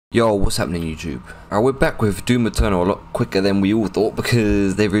Yo, what's happening YouTube? Alright, we're back with Doom Eternal a lot quicker than we all thought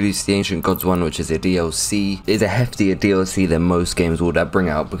because they released the Ancient Gods one, which is a DLC. It's a heftier DLC than most games will that bring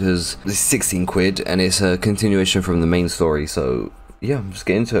out because it's 16 quid and it's a continuation from the main story. So yeah, I'm just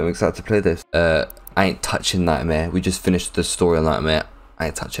getting into it. I'm excited to play this. I ain't touching Nightmare. We just finished the story on Nightmare. I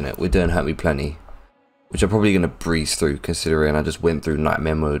ain't touching it. We're doing Hurt Me Plenty, which I'm probably gonna breeze through considering I just went through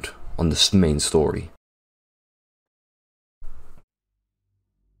Nightmare mode on the main story.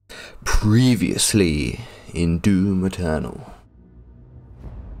 Previously in Doom Eternal.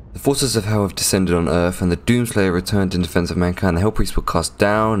 The forces of hell have descended on Earth, and the Doomslayer returned in defense of mankind. The Hellpriest were cast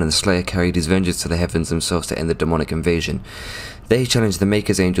down, and the Slayer carried his vengeance to the heavens themselves to end the demonic invasion. They challenged the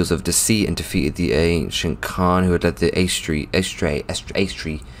Maker's Angels of Deceit and defeated the ancient Khan, who had led the Astri.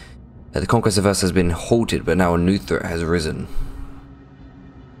 The conquest of Earth has been halted, but now a new threat has arisen.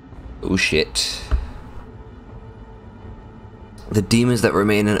 Oh shit. The demons that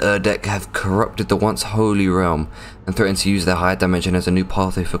remain in Erdek have corrupted the once holy realm and threaten to use their higher dimension as a new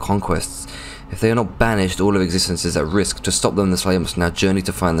pathway for conquests. If they are not banished, all of existence is at risk. To stop them, the Slayer must now journey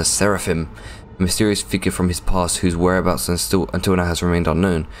to find the Seraphim, a mysterious figure from his past whose whereabouts until now has remained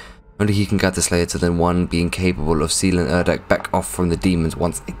unknown. Only he can guide the Slayer to the one being capable of sealing Erdek back off from the demons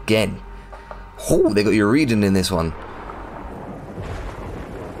once again. Oh, they got your reading in this one.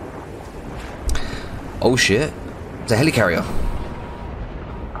 Oh shit, it's a helicarrier.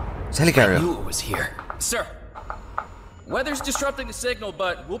 I knew it was here. Sir, weather's disrupting the signal,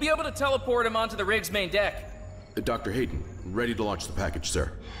 but we'll be able to teleport him onto the rig's main deck. Dr. Hayden, ready to launch the package,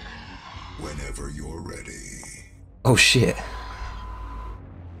 sir. Whenever you're ready. Oh shit.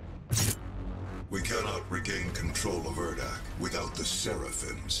 We cannot regain control of Erdek without the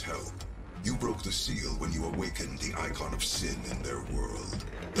Seraphim's help. You broke the seal when you awakened the icon of sin in their world.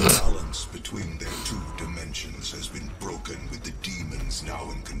 The balance between their two dimensions has been broken with the demons now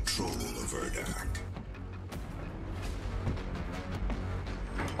in control of Erdek.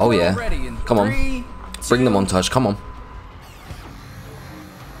 Oh yeah, come on. Bring the montage, come on.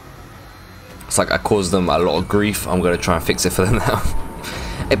 It's like I caused them a lot of grief. I'm gonna try and fix it for them now.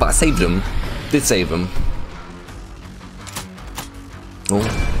 Hey, but I saved them. Did save them.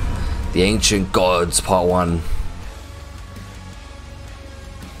 Oh. The Ancient Gods Part 1.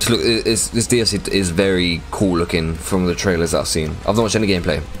 Look, this DLC is very cool looking from the trailers that I've seen. I've not watched any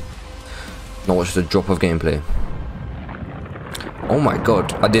gameplay. Not watched a drop of gameplay. Oh my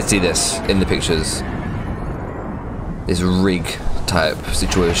god, I did see this in the pictures. This rig type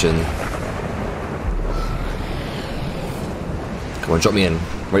situation. Come on, drop me in.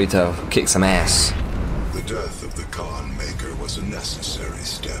 Ready to kick some ass. The death of the Khan Maykr was a necessary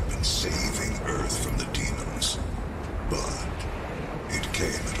step in saving Earth from the demons, but it came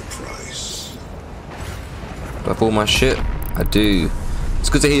at a price. Do I have all my shit? I do. It's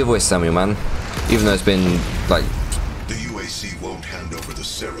good to hear your voice, Samuel, man. Even though it's been, like... The UAC won't hand over the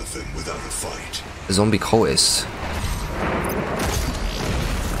Seraphim without a fight. A zombie cultist.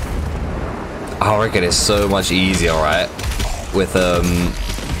 I reckon it's so much easier, right? With,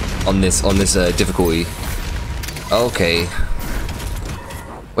 on this difficulty. Okay.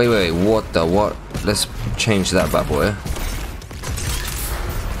 Wait, what? Let's change that bad boy.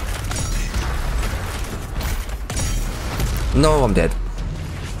 No, I'm dead.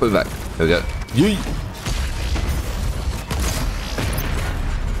 Put me back. There we go. Yeet.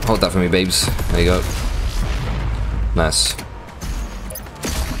 Hold that for me, babes. There you go. Nice.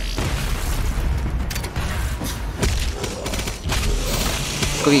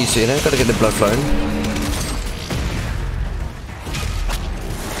 Gotta get used to it, you know? Gotta get the blood flowing.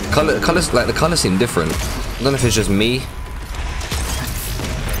 Colors, like the colors seem different. I don't know if it's just me.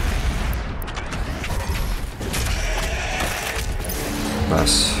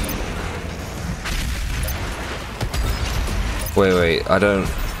 Nice. Wait, I don't...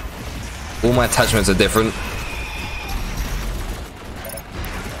 All my attachments are different.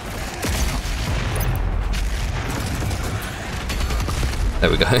 There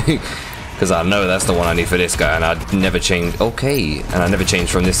we go. Because I know that's the one I need for this guy, and I'd never change. Okay, and I never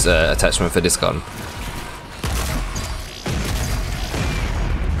changed from this attachment for this gun.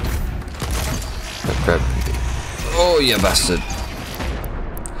 Oh, crap. Oh, you bastard.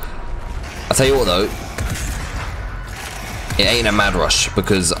 I'll tell you what though, it ain't a mad rush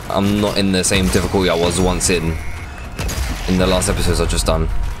because I'm not in the same difficulty I was once in the last episodes I've just done.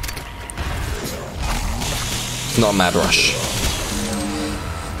 It's not a mad rush.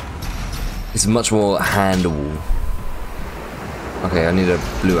 It's much more handleable. Okay, I need a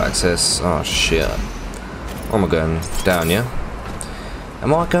blue access. Oh shit. Where am I going? Down, yeah?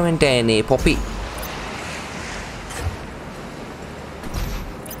 Am I going down here, Poppy?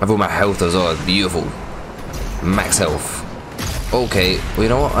 I've all my health as well. It's beautiful. Max health. Okay, well, you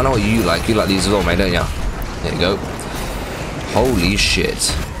know what? I know what you like. You like these as well, mate, don't ya? There you go. Holy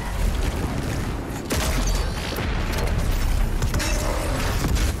shit.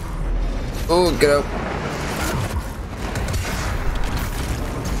 Oh, get up.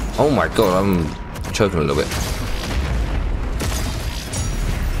 Oh my god, I'm choking a little bit.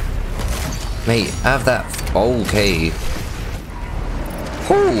 Mate, have that. Okay.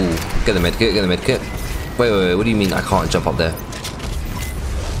 Oh, get the medkit, get the medkit. Wait, what do you mean I can't jump up there?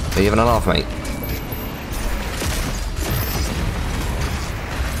 Are you having a laugh, mate?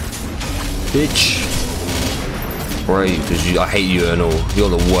 Bitch. Where are you? Because I hate you and all. You're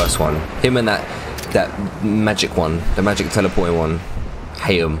the worst one. Him and that magic one. The magic teleporting one.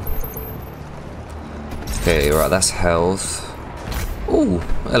 Hate him. Okay, right, that's health. Ooh,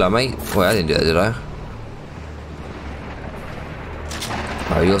 hello, mate. Wait, I didn't do that, did I?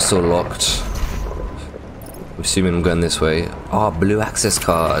 Oh, you're still locked. I'm assuming I'm going this way. Oh, blue access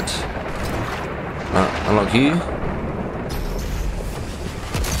card. Unlock you?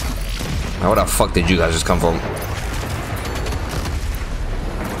 Now, where the fuck did you guys just come from?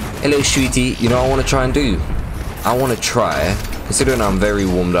 Hello, sweetie. You know what I want to try and do? I want to try, considering I'm very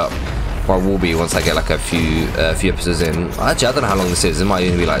warmed up, or I will be once I get like a few episodes in. Actually, I don't know how long this is. It might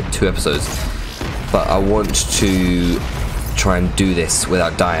even be like 2 episodes. But I want to try and do this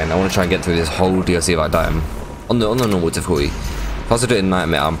without dying. I want to try and get through this whole DLC without dying. On the normal difficulty. If I was to do it in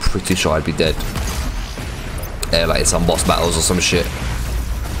Nightmare, I'm pretty sure I'd be dead. Like some boss battles or some shit.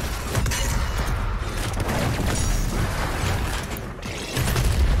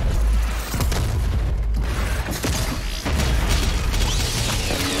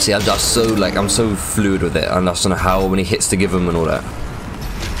 See, I'm just so like, I'm so fluid with it. I just don't know how many hits to give him and all that.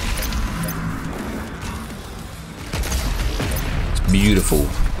 It's beautiful.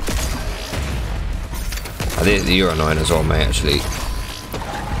 I think you're annoying as well, mate, actually.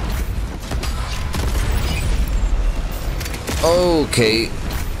 Okay.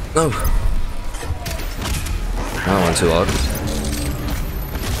 No. That one too hard.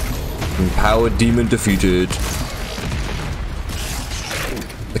 Empowered demon defeated.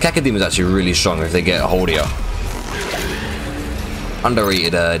 The Cacodemon is actually really strong if they get a hold of you.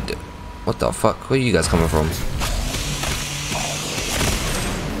 Underrated, what the fuck? Where are you guys coming from?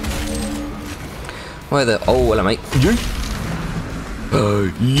 Where the... Oh, hello, mate. Yeet.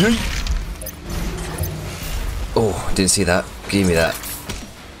 Yeet. Oh, didn't see that. Give me that.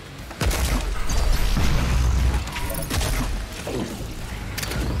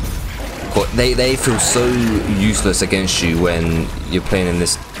 But they feel so useless against you when you're playing in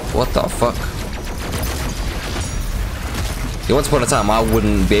this. What the fuck? Yeah, once upon a time I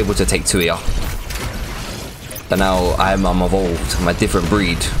wouldn't be able to take 2 of you. But now I'm evolved. I'm a different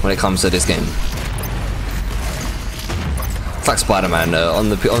breed when it comes to this game. It's like Spider-Man.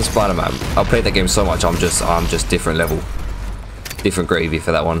 On Spider-Man, I played that game so much. I'm just different level, different gravy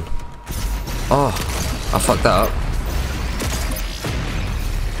for that one. Oh, I fucked that up.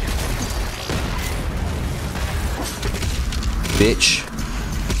 Bitch.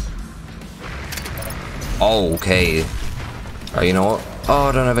 Oh, okay. Alright, you know what? Oh,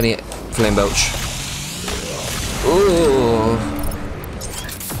 I don't have any flame belch. Ooh.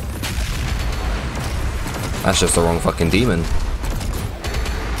 That's just the wrong fucking demon.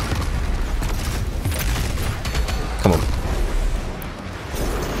 Come on.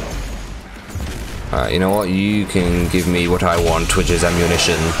 Alright, you know what? You can give me what I want, which is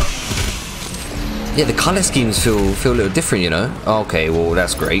ammunition. Yeah, the color schemes feel a little different, you know? Okay, well,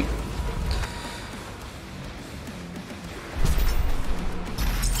 that's great.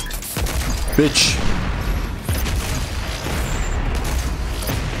 Bitch.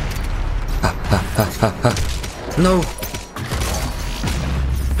 No.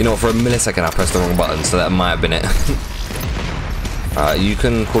 You know what, for a millisecond I pressed the wrong button, so that might have been it. You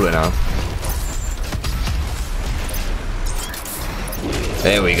can call it now.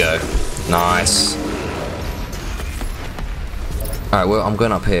 There we go. Nice. Alright, well, I'm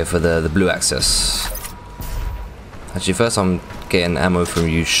going up here for the blue access. Actually, first I'm getting ammo from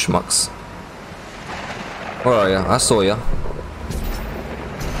you schmucks. Where are ya? I saw ya.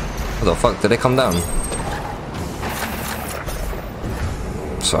 What the fuck? Did they come down?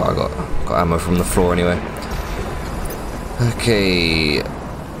 So I got ammo from the floor anyway. Okay.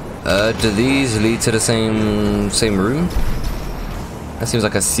 Do these lead to the same room? That seems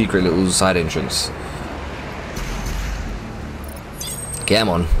like a secret little side entrance. Come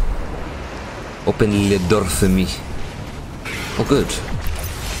on. Open the door for me. Oh, good.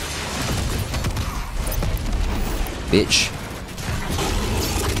 Bitch.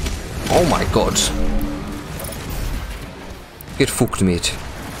 Oh my god. Get fucked, mate.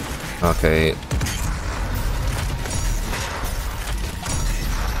 Okay.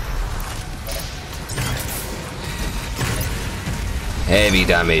 Heavy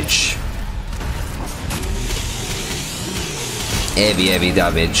damage. Heavy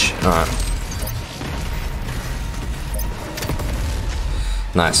damage. Alright.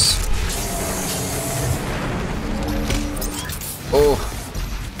 Nice. Oh.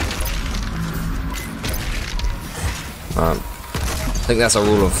 I think that's a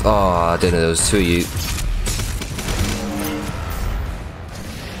rule of... Oh, I didn't know there was two of you.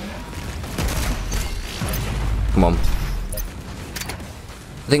 Come on. I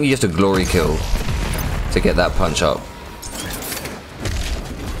think you have to glory kill to get that punch up.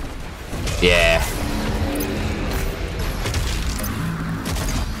 Yeah.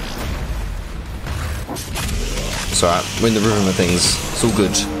 It's alright, we're in the rhythm of things. It's all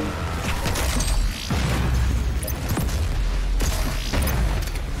good.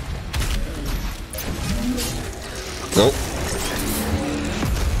 Nope.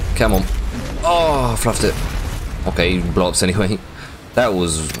 Come on. Oh, I fluffed it. Okay, blow-ups anyway. That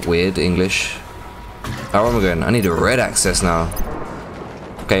was weird, English. How am I going? I need a red access now.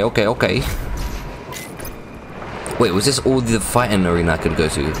 Okay. Wait, was this all the fighting arena I could go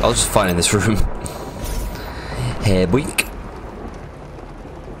to? I was just fighting in this room. Hey, boink.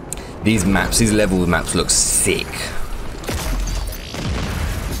 These maps, these level maps look sick.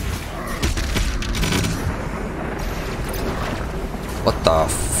 What the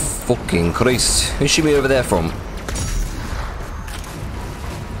fucking Christ? Who's shooting me over there from?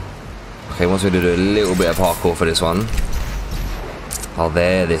 Okay, wants me to do a little bit of parkour for this one. Oh,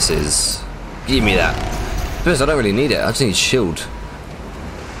 there this is. Give me that. Because I don't really need it, I just need shield.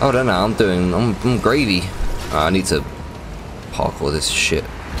 Oh, I don't know, I'm gravy. I need to parkour this shit.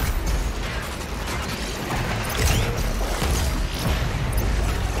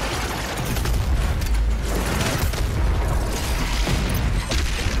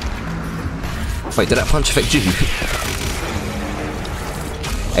 Wait, did that punch affect you?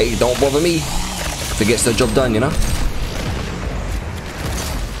 Hey, don't bother me. If it gets the job done, you know?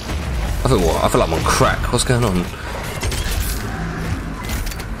 I feel what? I feel like I'm on crack. What's going on?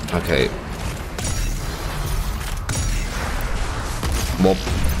 Okay. Bob.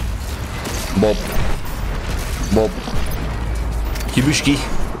 Kibushki.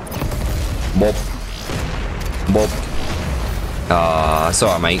 Bob. It's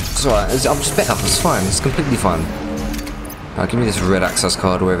alright, mate. It's alright. I'm just better. It's fine. It's completely fine. Give me this red access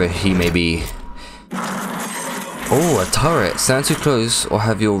card wherever he may be. Oh, a turret. Stand too close or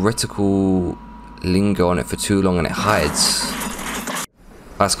have your reticle linger on it for too long and it hides.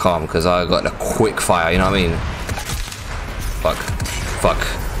 That's calm because I got a quick fire, you know what I mean? Fuck.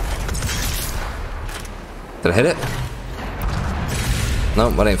 Did I hit it?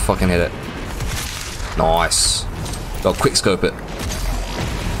 Nope, I didn't fucking hit it. Nice. Got quick scope it.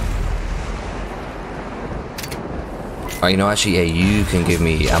 Oh, you know, actually, yeah, you can give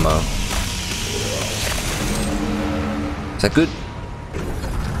me ammo. Is that good?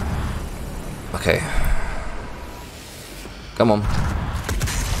 Okay. Come on.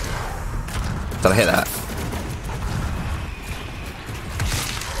 Did I hit that?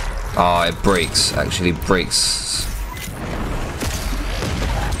 Oh, it breaks. Actually breaks.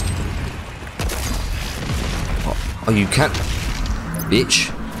 Oh, you can't. Bitch.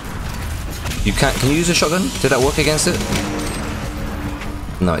 You can't. Can you use a shotgun? Did that work against it?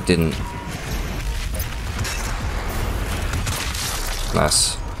 No, it didn't.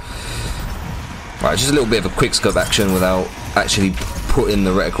 Nice. Right, just a little bit of a quick scope action without actually putting the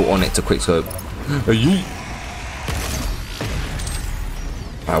reticle on it to quick scope.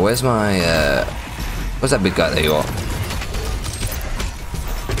 Right, where's my where's that big guy? There you are.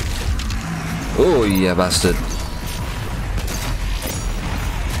 Oh yeah, bastard.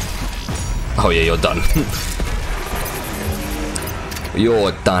 Oh yeah, you're done.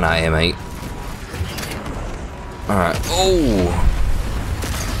 You're done out here, mate. Alright. Oh!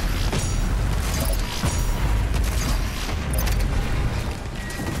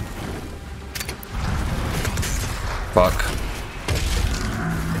 Fuck.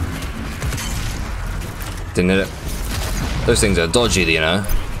 Didn't hit it. Those things are dodgy, you know?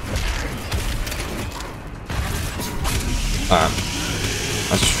 Alright.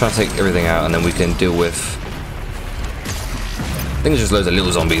 Let's just try to take everything out and then we can deal with... I think it's just loads of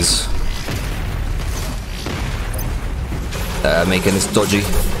little zombies. Making this dodgy.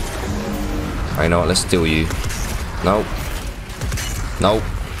 Alright, you know what? Let's steal you. Nope. Nope.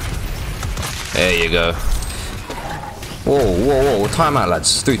 There you go. Whoa, whoa, whoa. Time out,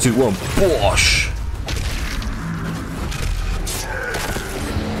 lads. 3, 2, 1. Bosh!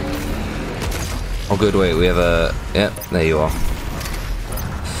 Oh, good. Wait, we have a... Yep, there you are.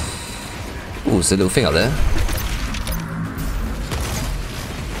 Ooh, there's a little thing up there.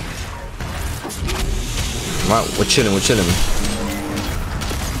 Right, we're chilling, we're chilling.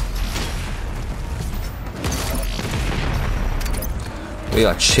 We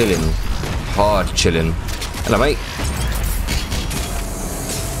are chilling. Hard chilling. Hello, mate.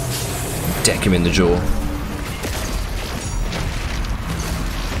 Deck him in the jaw.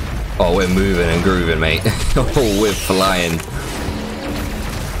 Oh, we're moving and grooving, mate. Oh, we're flying.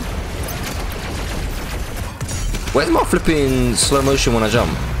 Where's my flipping slow motion when I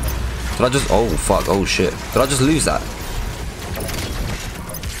jump? Did I just... Oh, fuck. Oh, shit. Did I just lose that?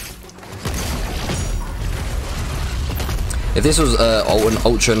 If this was an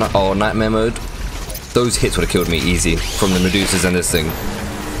ultra or nightmare mode, those hits would have killed me easy from the Medusas and this thing.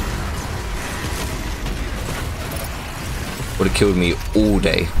 Would have killed me all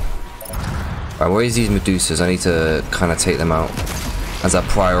day. Right, where is these Medusas? I need to kind of take them out as a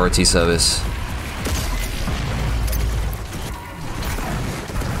priority service.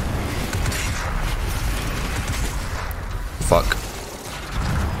 Fuck.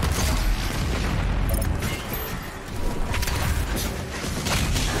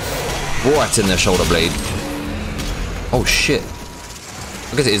 Right in their shoulder blade. Oh shit.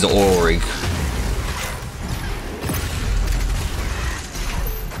 I guess it is an oil rig.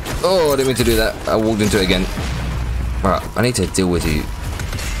 Oh, I didn't mean to do that. I walked into it again. Right, I need to deal with you.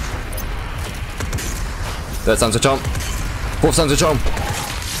 Third time's a charm. Fourth time's a charm.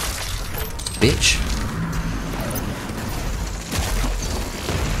 Bitch.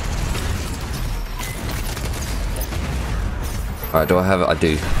 Alright, do I have it? I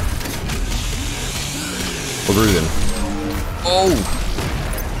do. We're grooving. Oh!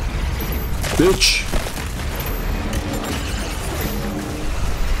 Bitch!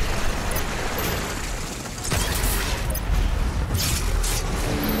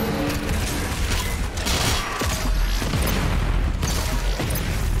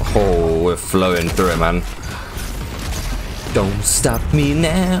 Oh, we're flowing through it, man. Don't stop me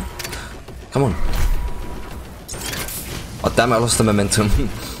now. Come on. Oh, damn it, I lost the momentum.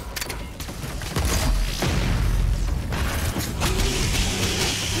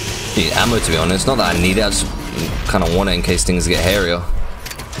 Need ammo, to be honest. Not that I need it, I just kind of want it in case things get hairier.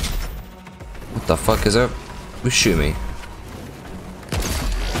 What the fuck is that? Who's shooting me?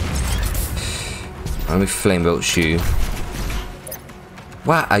 Let me flame belt shoot.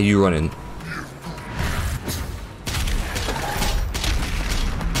 Why are you running?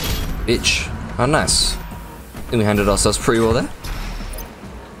 Bitch. Oh, nice. I think we handled ourselves pretty well there.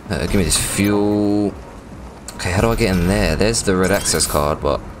 Give me this fuel. Okay, how do I get in there? There's the red access card,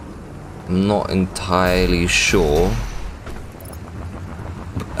 but I'm not entirely sure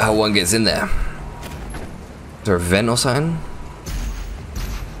how one gets in there. Is there a vent or something?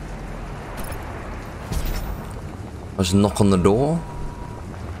 I'll just knock on the door.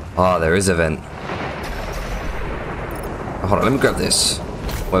 Ah, there is a vent. Oh, hold on, let me grab this.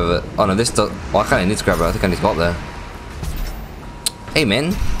 Whatever. Oh no, this does. Oh, I kind of need to grab it. I think I need to go up there. Hey,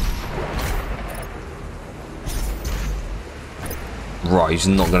 man. Right, he's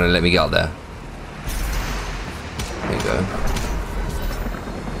not gonna let me get up there. There you go.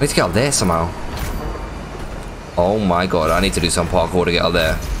 I need to get up there somehow. Oh my god, I need to do some parkour to get up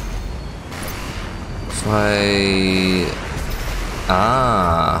there. It's like...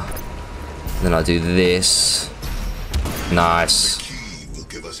 Ah. Then I do this. Nice. The key will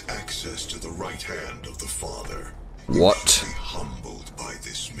give us access to the right hand of the Father. What? Be humbled by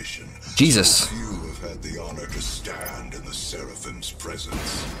this mission. Jesus. Few have had the honor to stand in the Seraphim's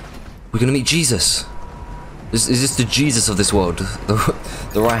presence. We're gonna meet Jesus. Is this the Jesus of this world?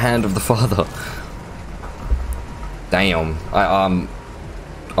 The right hand of the Father. Damn. I'm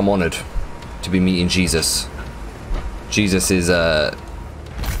honored to be meeting Jesus. Jesus is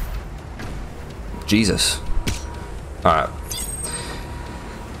Jesus. Alright.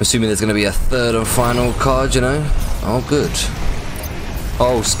 Assuming there's gonna be a third and final card, you know? Oh good.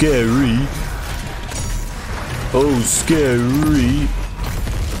 Oh scary. Oh scary.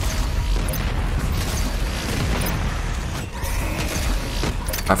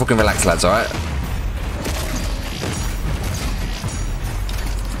 Alright, fucking relax, lads, alright?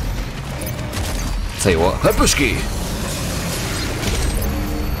 Tell you what, Habushki!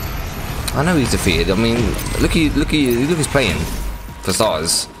 I know he's defeated. I mean, look who's playing, for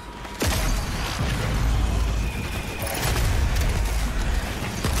starters.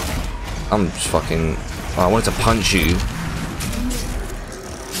 I'm just fucking... Oh, I wanted to punch you.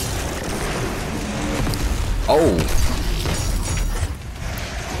 Oh.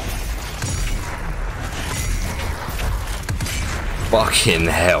 Fucking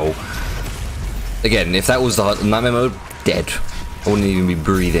hell. Again, if that was the nightmare mode, dead. I wouldn't even be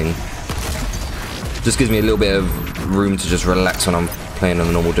breathing. Just gives me a little bit of room to just relax when I'm playing on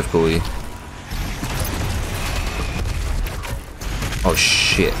the normal difficulty. Oh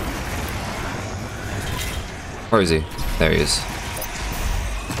shit. Where is he? There he is.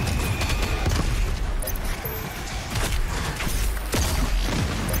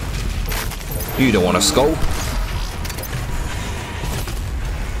 You don't want to skull?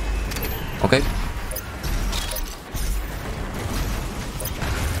 Okay.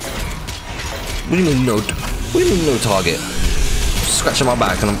 What do you mean no? What do you mean no target? Scratching my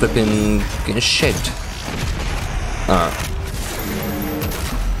back and I'm flipping getting shed. Alright.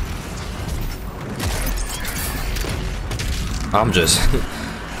 I'm just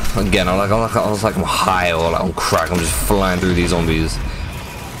again. I was like I'm high or like on crack. I'm just flying through these zombies.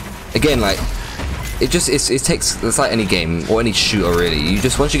 Again, like it takes. It's like any game or any shooter really. You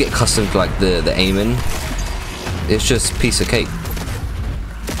just once you get accustomed to like the aiming, it's just piece of cake.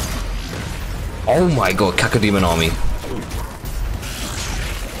 Oh my god, Cacodemon army.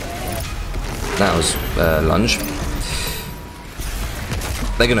 That was lunge.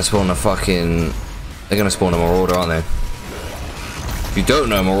 They're gonna spawn a fucking. They're gonna spawn a marauder, aren't they? If you don't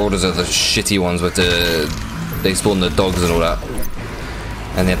know, marauders are the shitty ones with they spawn the dogs and all that,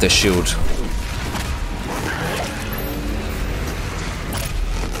 and they have their shield.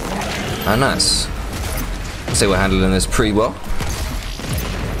 Ah, nice. I'd say we're handling this pretty well.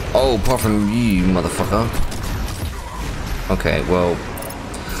 Oh, apart from you, motherfucker. Okay, well,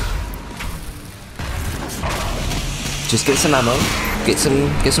 just get some ammo, get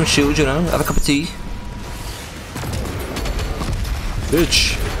some shield, you know, have a cup of tea.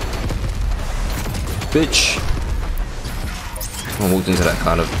 Bitch. Bitch. I walked into that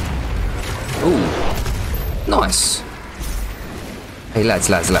kind of. Ooh. Nice. Hey lads.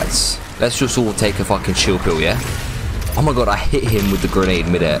 Let's just all take a fucking chill pill, yeah? Oh my god, I hit him with the grenade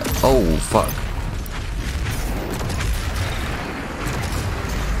midair. Oh, fuck.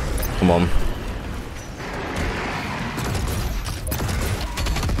 Come on.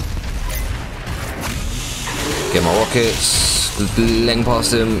 Get my rockets. Laying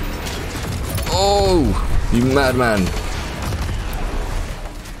past him. Oh, you madman.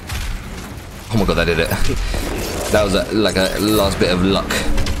 Oh my god, I did it. That was like a last bit of luck.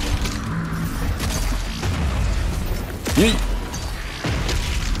 Yeet.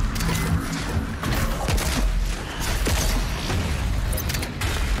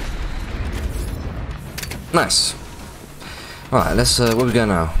 Nice. Alright, let's where we go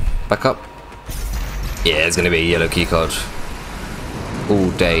now? Back up? Yeah, it's gonna be a yellow keycard.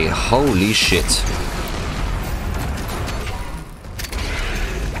 All day. Holy shit.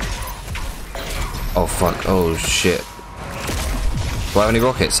 Oh fuck. Oh shit. Do I have any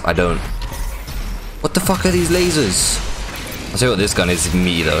rockets? I don't. What the fuck are these lasers? I'll tell you what, this gun is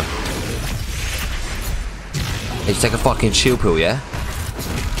me though. Hey, you take a fucking chill pill, yeah?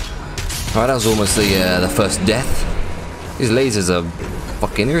 Alright, that was almost the first death. These lasers are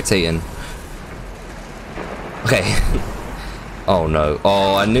fucking irritating. Okay. Oh no.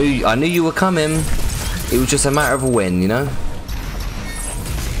 Oh, I knew you were coming. It was just a matter of when, you know?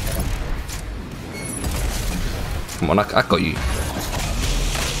 Come on, I got you.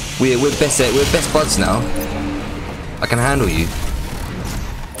 We're best buds now. I can handle you.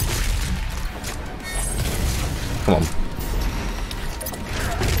 Come on.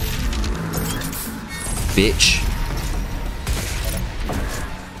 Bitch.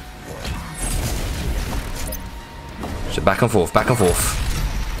 So back and forth, back and forth.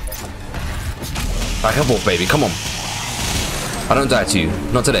 Back and forth, baby, come on. I don't die to you,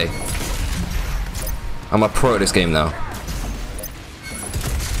 not today. I'm a pro at this game now.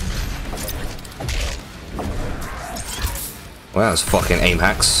 Well, that was fucking aim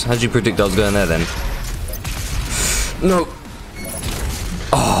hacks. How did you predict I was going there then? No.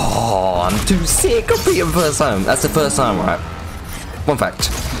 Oh, I'm too sick of beating him first time. That's the first time, right? One fact.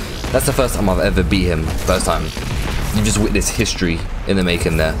 That's the first time I've ever beat him. First time. You just witnessed history in the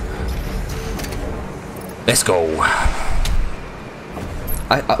making there. Let's go.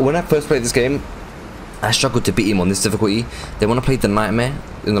 When I first played this game, I struggled to beat him on this difficulty. Then when I played the Nightmare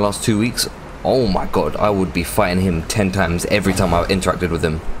in the last 2 weeks, oh my god, I would be fighting him 10 times every time I interacted with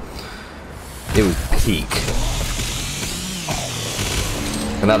him. It was peak.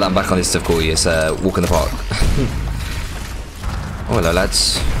 And now that I'm back on this difficulty, it's walk in the park. Oh, hello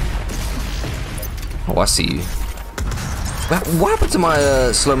lads. Oh, I see you. What happened to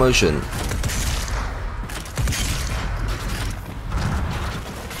my slow motion?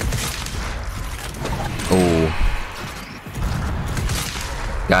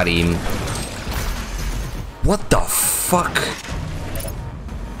 Got him. What the fuck?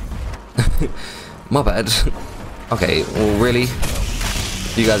 My bad. Okay, well really?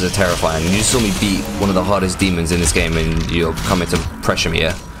 You guys are terrifying. You saw me beat one of the hardest demons in this game and you're coming to pressure me,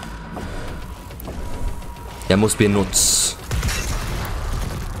 yeah? Yeah, must be nuts.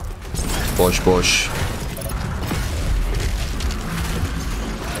 Bosh, bosh.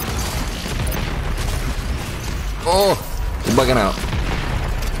 Oh! You're bugging out.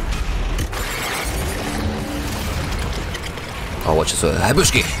 Oh, watch this.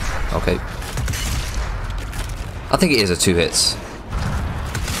 Habushki! Okay. I think it is a 2 hits.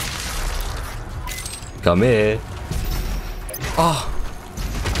 Come here. Oh.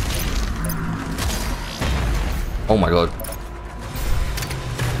 Oh my god.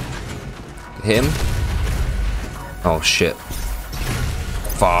 Him? Oh shit.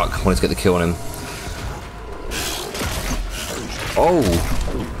 Fuck. I wanted to get the kill on him. Oh.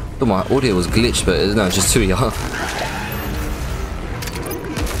 Thought my audio was glitched, but no, it's just 2 of y'all.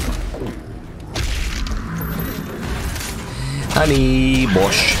 Honey,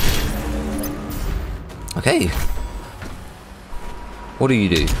 bosh. Okay. What do you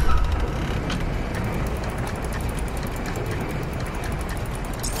do?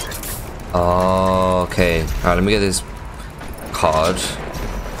 Okay. Alright, let me get this card.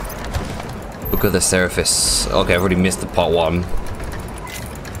 Look at the Seraphis. Okay, I've already missed the part 1.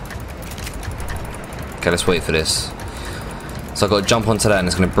 Okay, let's wait for this. So I've got to jump onto that and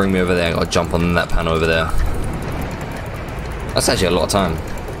it's going to bring me over there. I've got to jump on that panel over there. That's actually a lot of time.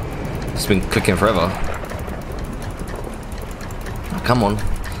 It's been clicking forever. Come on.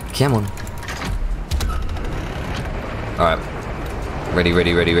 Come on. Alright. Ready,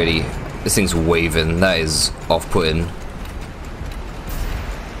 ready, ready, ready. This thing's waving. That is off-putting.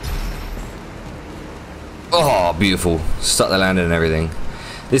 Oh, beautiful. Stuck the landing and everything.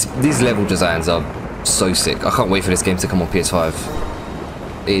 These level designs are so sick. I can't wait for this game to come on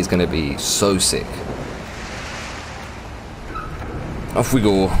PS5. It is going to be so sick. Off we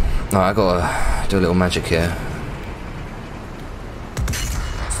go. Alright, I gotta do a little magic here.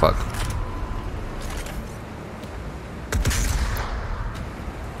 Fuck.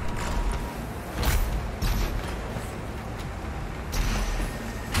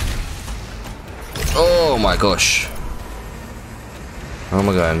 Oh my gosh. Where am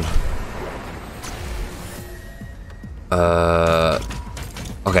I going?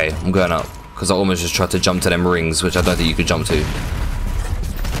 Okay, I'm going up. Because I almost just tried to jump to them rings, which I don't think you could jump to.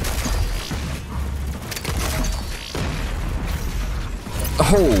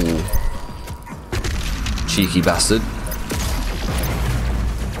 Oh! Cheeky bastard.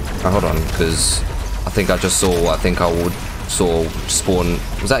 Oh, hold on, because I think I just saw what I think I would saw spawn.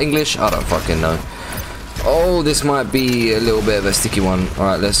 Was that English? I don't fucking know. Oh, this might be a little bit of a sticky one.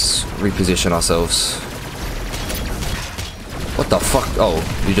 Alright, let's reposition ourselves. What the fuck? Oh,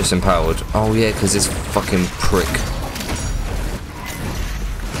 you just empowered. Oh yeah, because this fucking prick.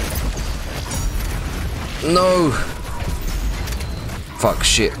 No! Fuck,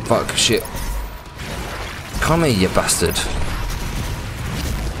 shit, fuck, shit. Come here, you bastard.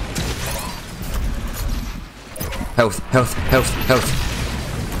 Health, health, health, health.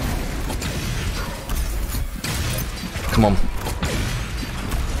 Come on.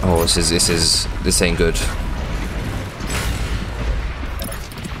 Oh, this ain't good.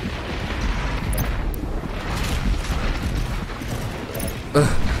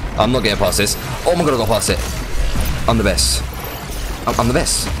 I'm not getting past this. Oh my god, I got past it. I'm the best. I'm the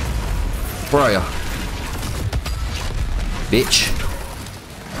best. Where are you? Bitch.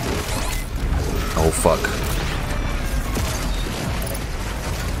 Oh fuck.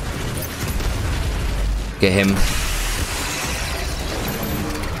 Get him.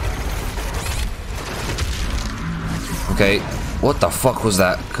 Okay. What the fuck was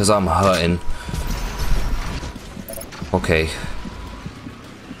that? Because I'm hurting. Okay.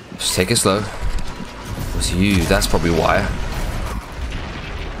 Just take it slow. It was you. That's probably why.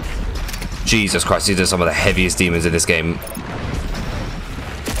 Jesus Christ, these are some of the heaviest demons in this game.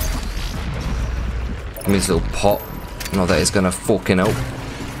 Give me this little pot. Not that it's gonna fucking help.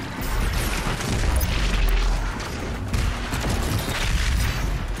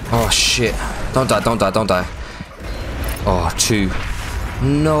 Oh shit. Don't die, don't die, don't die. Oh, 2.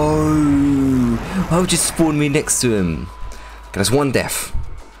 No. Why would you spawn me next to him? Okay, that's 1 death.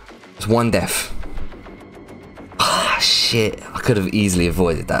 That's 1 death. Ah, shit. I could have easily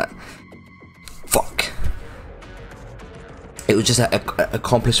avoided that. Fuck. It was just an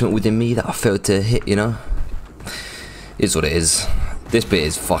accomplishment within me that I failed to hit, you know? It's what it is. This bit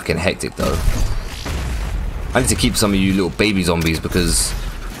is fucking hectic though. I need to keep some of you little baby zombies because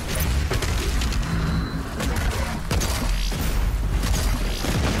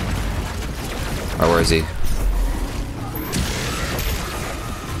Alright, where is he?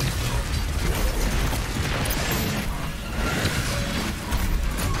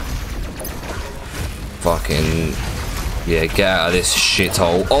 Fucking... yeah, get out of this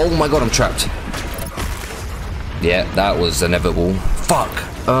shithole. Oh my god, I'm trapped. Yeah, that was inevitable. Fuck!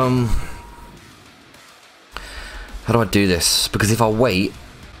 How do I do this? Because if I wait,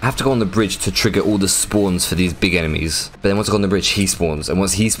 I have to go on the bridge to trigger all the spawns for these big enemies. But then once I go on the bridge, he spawns. And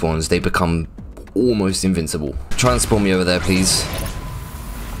once he spawns, they become almost invincible. Try and spawn me over there, please.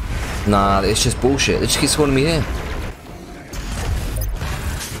 Nah, it's just bullshit. They just keep spawning me here.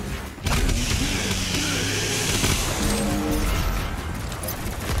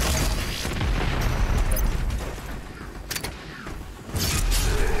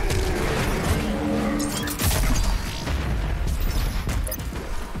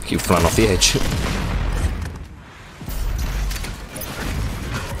 Keep flying off the edge.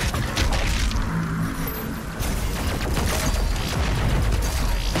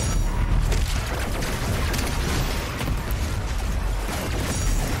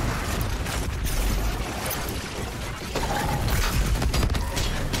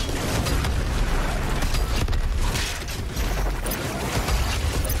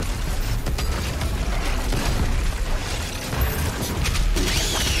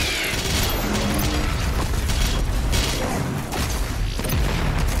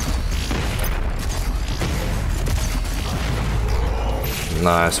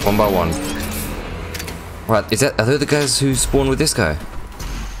 Nice, 1 by 1. Right, are they the guys who spawn with this guy?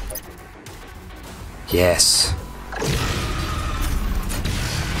 Yes.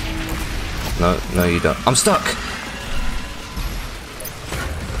 No, you don't. I'm stuck!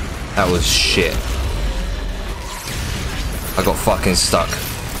 That was shit. I got fucking stuck.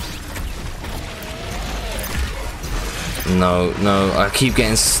 No, I keep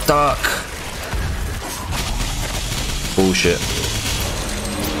getting stuck. Bullshit.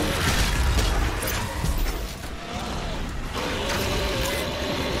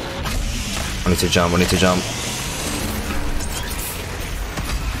 I need to jump, I need to jump.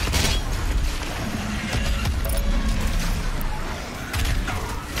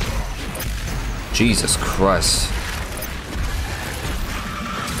 Jesus Christ.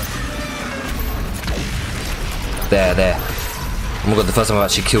 There. Oh my god, the first time I've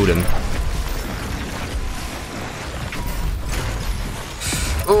actually killed him.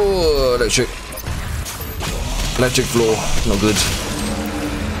 Oh, electric. Electric floor, not good.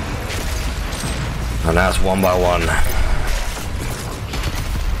 And now it's 1 by 1.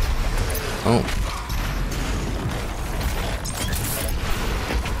 Oh.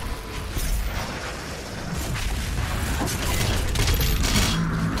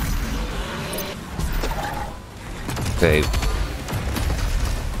 Okay.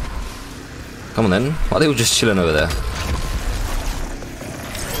 Come on then. Why are they all just chilling over there?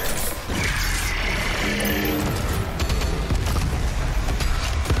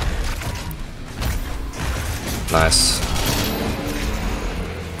 Nice.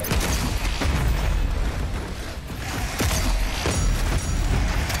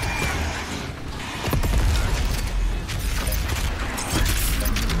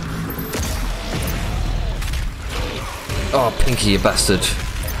 Oh, Pinky, you bastard.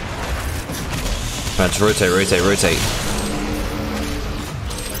 Right, rotate.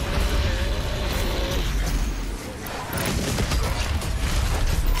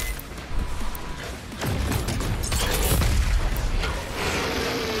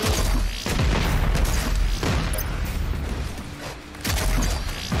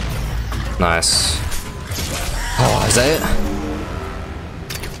 Nice. Oh, is that it?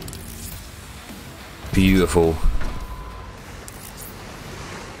 Beautiful.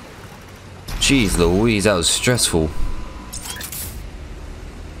 Jeez Louise, that was stressful.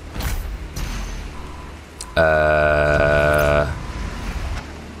 Am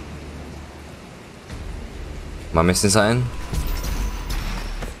I missing something?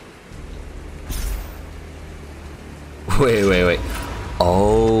 Wait.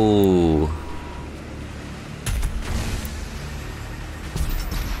 Oh.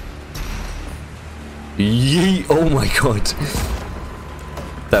 Yeet. Oh my god.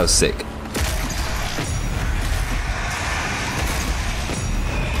 That was sick.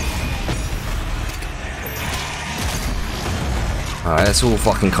 Alright, let's all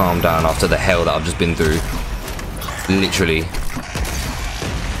fucking calm down after the hell that I've just been through. Literally.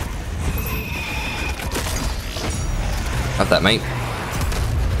 Have that, mate.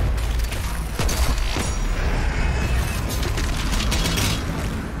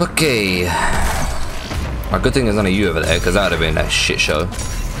 Okay. A good thing there's none of you over there, because that would have been a shit show.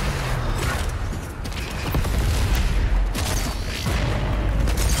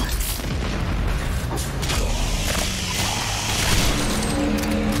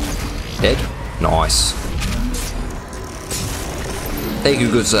 Dead? Nice. Thank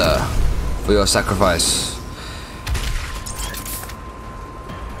you, good sir, for your sacrifice.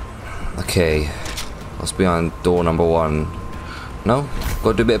 Okay. What's behind door number 1? No?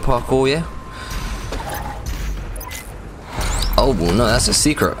 Gotta do a bit of parkour, yeah? Oh, well, no, that's a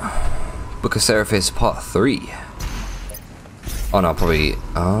secret. Book of Seraphis Part 3. Oh, no, probably...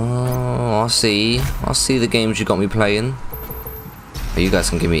 Oh, I see. I see the games you got me playing. Oh, you guys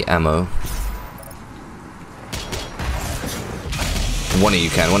can give me ammo. One of you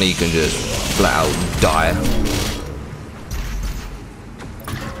can just flat out die.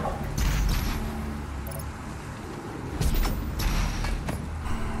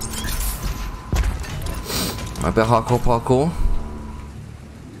 A bit hardcore parkour.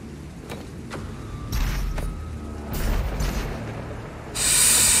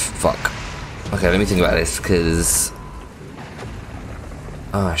 Fuck. Okay, let me think about this, because...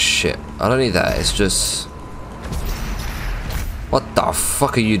 Oh shit. I don't need that, it's just... What the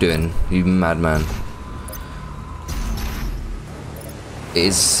fuck are you doing, you madman? It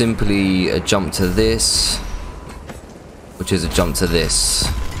is simply a jump to this, which is a jump to this.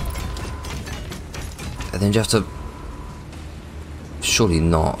 And then you have to... Surely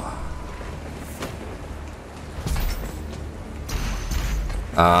not.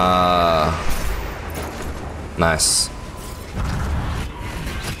 Ah, nice.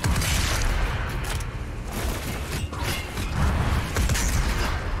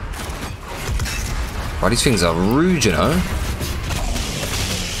 Wow, these things are rude, you know.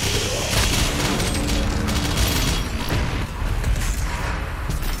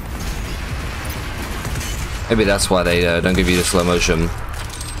 Maybe that's why they don't give you the slow motion.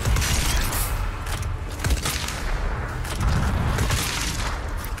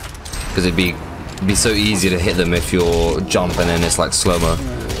 Because it'd be so easy to hit them if you're jumping and it's like slow-mo.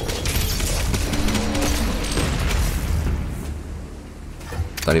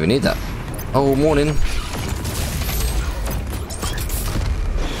 Don't even need that. Oh, morning.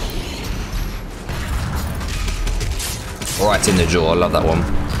 Right in the jaw, I love that one.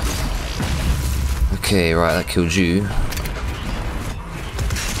 Okay, right, that killed you.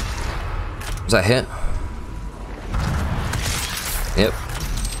 Was that a hit? Yep.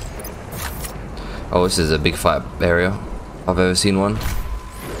 Oh, this is a big fight area. I've ever seen one.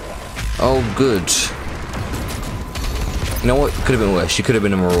 Oh, good. You know what? Could have been worse. She could have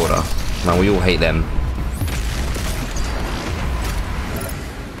been a marauder. Man, we all hate them.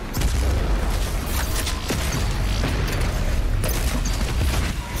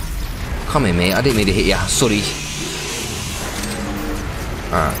 Come here, mate. I didn't mean to hit ya. Sorry.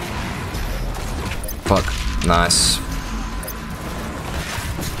 Alright. Fuck. Nice.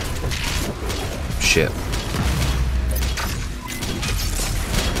 Shit.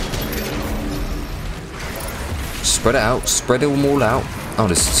 Spread it out. Spread them all out. Oh,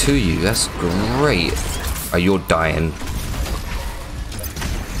 there's 2 of you. That's great. Oh, you're dying.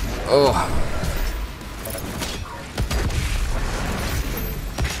 Oh.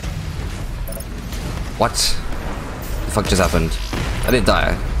 What the fuck just happened? I didn't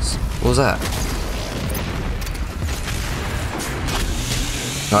die. What was that?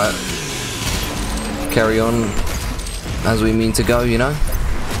 Alright. Carry on as we mean to go, you know?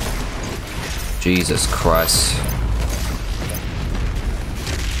 Jesus Christ.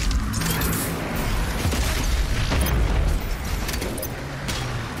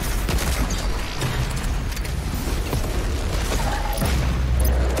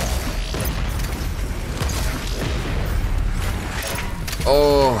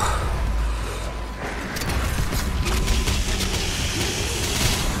 Oh.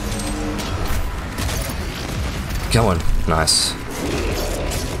 Go on. Nice.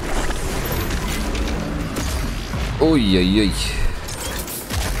 Oy, oy, oy.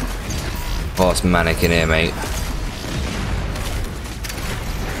 Oh, it's manic in here, mate.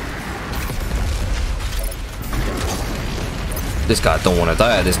 This guy don't want to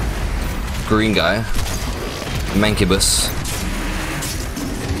die. This green guy. Mancubus.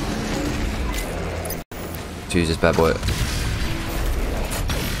 Jesus, bad boy.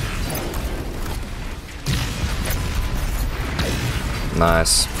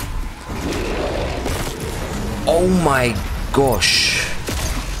 Nice. Oh my gosh.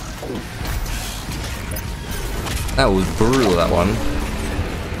 That was brutal, that one.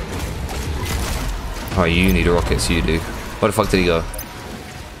 Oh, you need rockets, you do. Where the fuck did he go?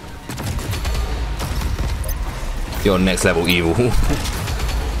 You're next level evil.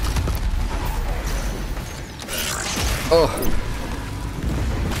 Oh.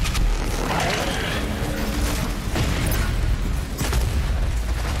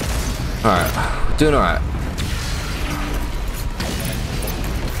 Alright, doing alright.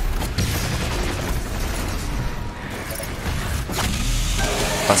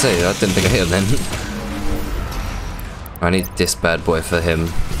 I say, I didn't think I hit him then. I need this bad boy for him.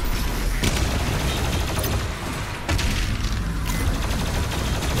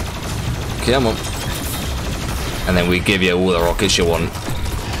 Come on. And then we give you all the rockets you want.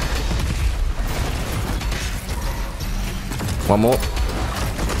 One more.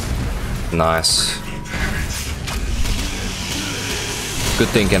 Nice. Good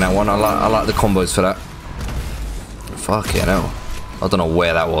thinking that one. I like the combos for that. Fuck yeah, no. I don't know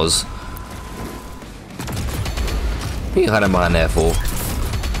where that was. What are you hiding behind there for?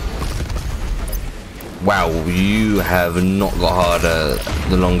 Wow, you have not got harder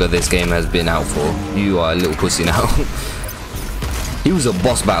the longer this game has been out for. You are a little pussy now. He was a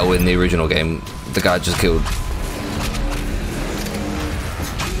boss battle in the original game. The guy just killed.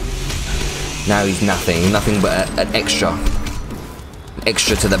 Now he's nothing. Nothing but an extra. An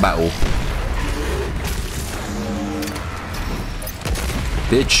extra to the battle.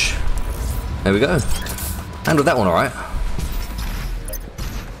 Bitch. There we go. Handled that one alright.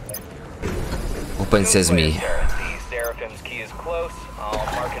 Open sesame. Seraphim's key is close. I'll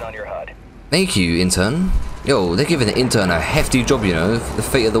mark it on your HUD. Thank you, intern. Yo, they're giving the intern a hefty job, you know. The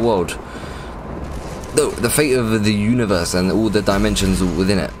fate of the world. The fate of the universe and all the dimensions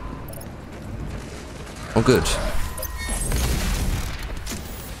within it. Oh, good.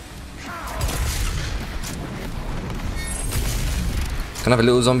 Can I have a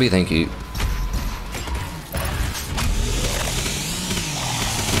little zombie? Thank you.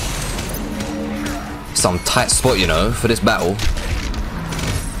 Some tight spot, you know, for this battle.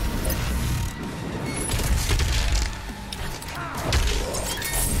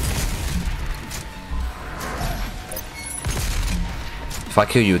 If I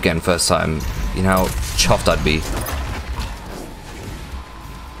kill you again first time, you know how chuffed I'd be.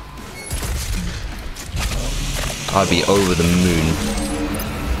 I'd be over the moon.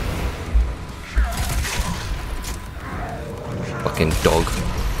 Fucking dog.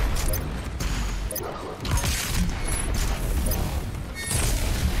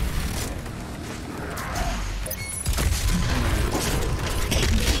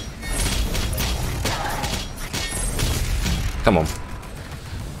 Come on.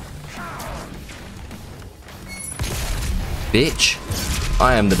 Bitch.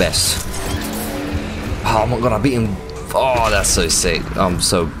 I am the best. Oh my god, I beat him. Oh, that's so sick. I'm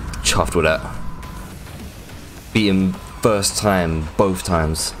so chuffed with that. Beat him first time, both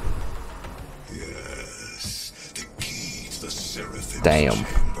times. Yes, the key to the Seraphim Damn.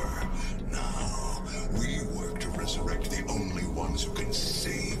 chamber. Now, we work to resurrect the only ones who can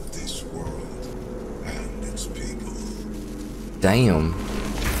save this world and its people. Damn.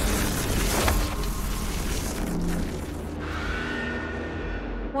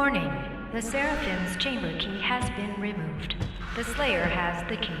 Warning. The Seraphim's chamber key has been removed. The Slayer has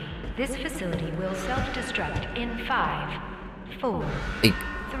the key. This facility will self-destruct in 5, 4, Hey,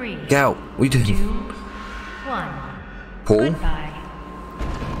 3, get out. What are you 2, doing? 1. Paul? Goodbye.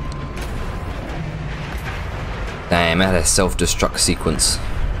 Damn, I had a self-destruct sequence.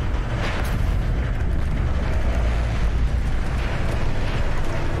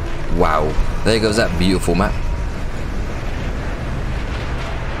 Wow. There goes that beautiful map.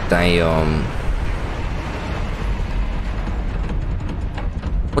 Damn.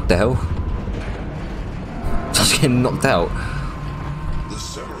 What the hell? Just getting knocked out. The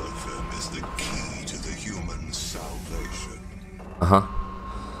Seraphim is the key to the human salvation. Uh-huh.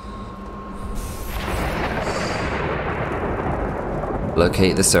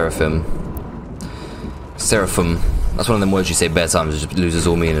 Locate the Seraphim. Seraphim. That's one of them words you say bare times, it just loses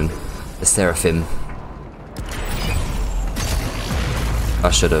all meaning. The Seraphim. I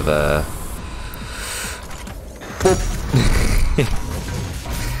should have,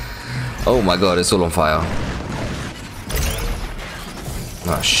 Oh my god, it's all on fire.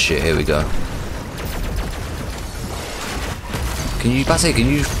 Oh shit, here we go. Can you, Bassy, can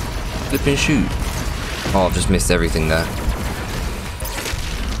you flip and shoot? Oh, I've just missed everything there.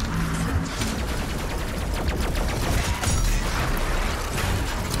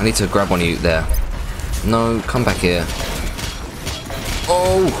 I need to grab one of you there. No, come back here.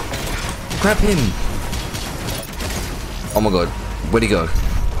 Oh! Grab him! Oh my god, where'd he go?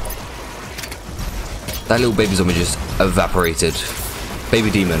 That little baby zombie just evaporated.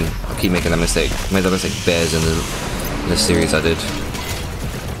 Baby demon. I keep making that mistake. I made that mistake bears in the series I did.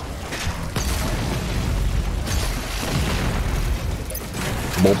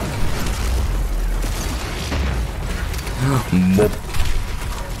 Mob. Mob.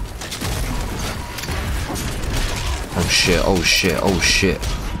 shit, oh shit, oh shit.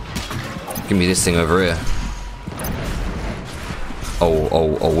 Give me this thing over here.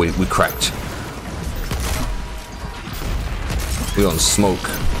 Oh, we cracked. We on smoke.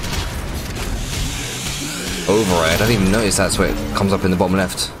 Override, I didn't even notice that's where it comes up in the bottom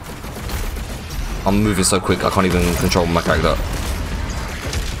left. I'm moving so quick, I can't even control my character.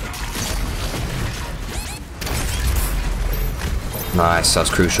 Nice, that's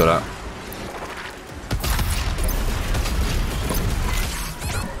crucial that.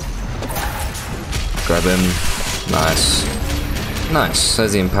 Grab him. Nice. Nice.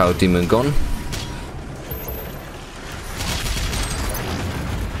 There's the empowered demon gone.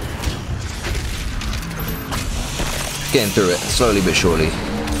 Getting through it, slowly but surely.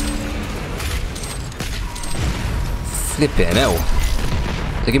 Flipping hell.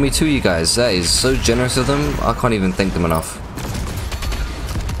 They give me 2 of you guys. That is so generous of them, I can't even thank them enough.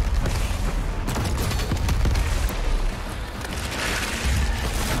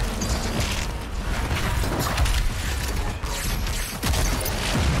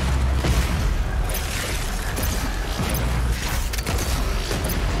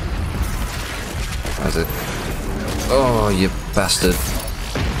 That's it. Oh, you bastard.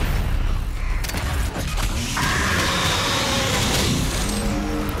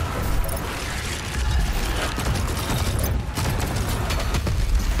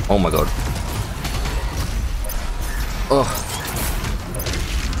 Oh my god. Oh.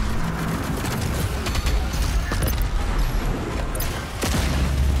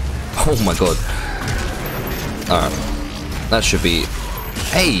 Oh my god. Alright. That should be...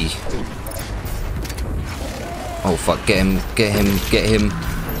 Hey! Oh fuck, get him, get him, get him.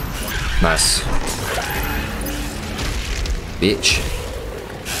 Nice. Bitch.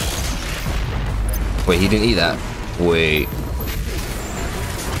 Wait, he didn't eat that? Wait.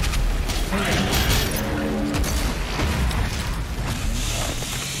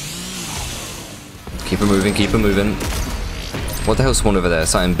 Keep it moving, keep it moving. What the hell spawned over there?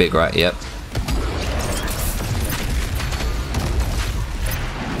 Something big, right? Yep.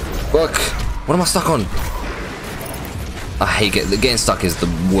 Fuck! What am I stuck on? I hate getting stuck is the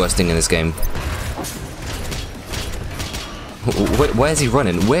worst thing in this game. Where's he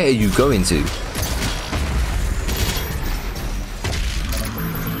running? Where are you going to?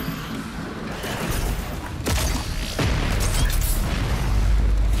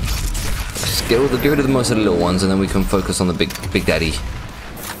 Just get rid of the most of the little ones, and then we can focus on the big daddy.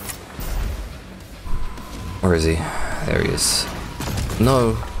 Where is he? There he is.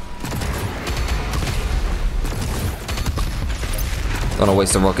 No. Gonna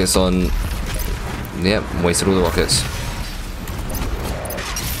waste the rockets on... Yep, wasted all the rockets.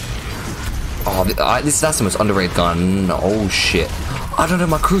 Oh, that's the most underrated gun. Oh shit. I don't have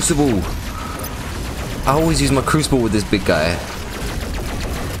my crucible. I always use my crucible with this big guy.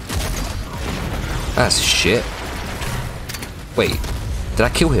 That's shit. Wait, did I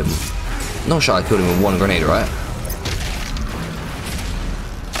kill him? No shot, I killed him with 1 grenade, right?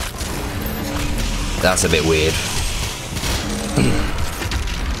 That's a bit weird.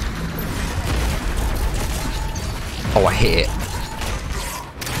 Oh, I hit it.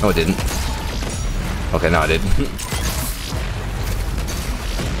 No, I didn't. Okay, no, I did.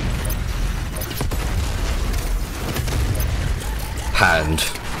 Hand.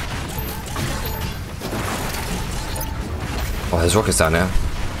 Oh, there's rockets down there.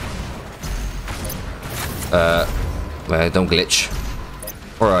 Well, don't glitch.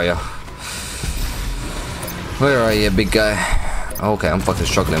 Where are you? Where are you, big guy? Okay, I'm fucking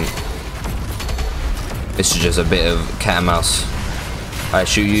struggling. This is just a bit of cat and mouse. I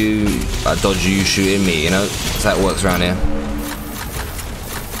shoot you, I dodge you, you shooting me, you know? That's how it works around here.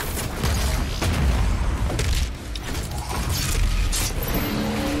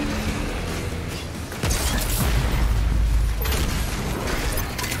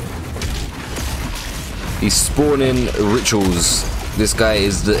 He's spawning rituals. This guy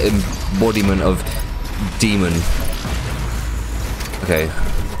is the embodiment of demon. Okay.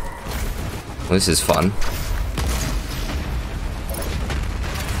 Well, this is fun.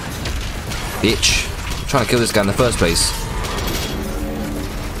 Bitch. I'm trying to kill this guy in the first place.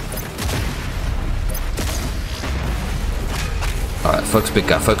 Alright, focus big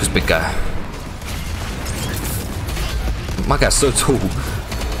guy, focus big guy. My guy's so tall.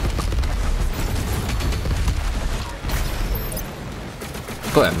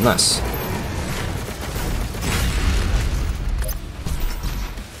 Got him, nice.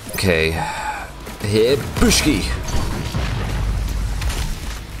 Okay. Here, Bushki.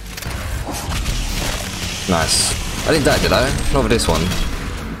 Nice. I didn't die, did I? Not with this one.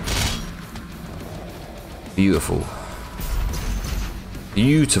 Beautiful.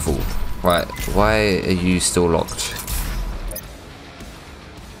 Beautiful. Right, why are you still locked?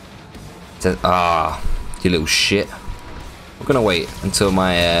 You little shit. We're gonna wait until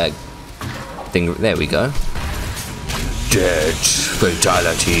my thing. There we go. Dead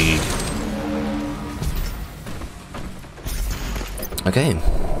fatality. Okay.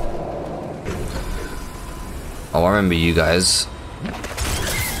 Oh, I remember you guys.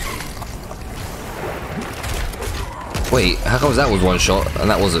 Wait, how come that was one shot and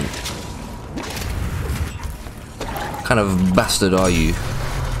that wasn't? What kind of bastard are you,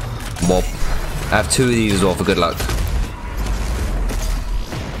 mob? I have 2 of these as well for good luck.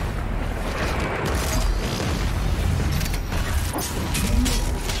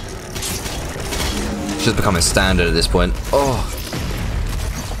 It's just becoming standard at this point. Oh!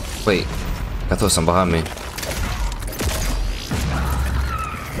 Wait, I thought something behind me.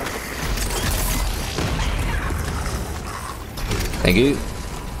 Thank you.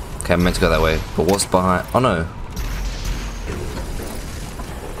 Okay, I'm meant to go that way. But what's behind? Oh no.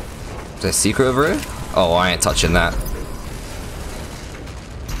 Is there a secret over here? Oh, I ain't touching that.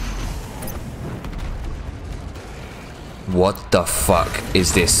 What the fuck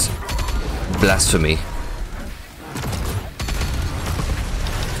is this? Blasphemy.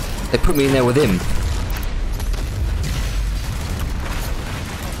 They put me in there with him.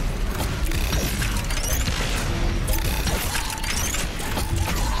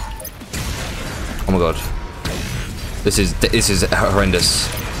 Oh my god. This is horrendous.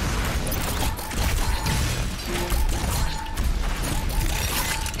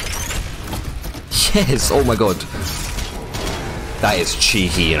 Yes, oh my god. That is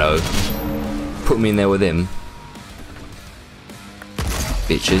cheeky, you know. Put me in there with him.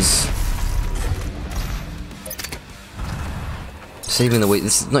 Bitches. Saving the way.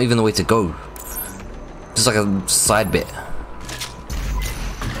 This is not even the way to go. Just like a side bit.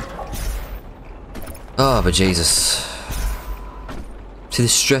 Oh, but Jesus. See the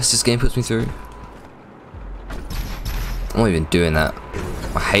stress this game puts me through? I'm not even doing that.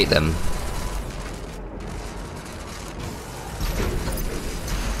 I hate them.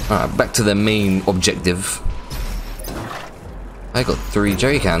 Alright, back to the main objective. I got 3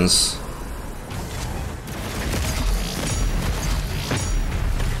 jerry cans.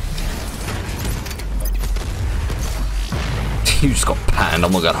 You just got panned,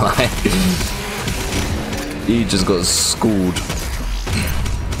 I'm not gonna lie. You just got schooled.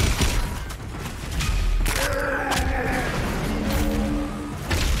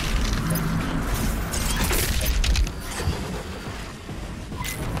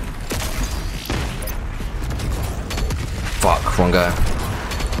 Fuck, wrong guy.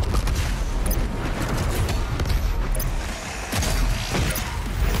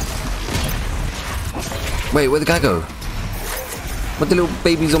 Wait, where'd the guy go? What the little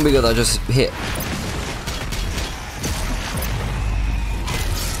baby zombie guy that I just hit?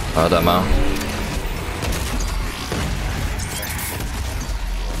 Oh, don't matter.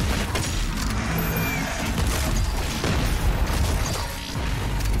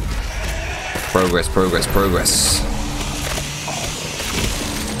 Progress, progress, progress.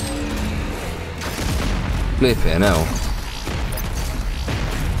 Flippin' hell.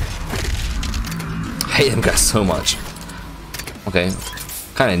 I hate them guys so much. Okay.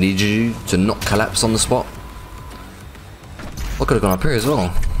 Kinda need you to not collapse on the spot. I could have gone up here as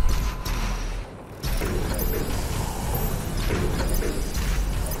well.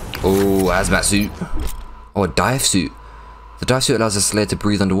 Oh, hazmat suit. Oh, a dive suit. The dive suit allows the Slayer to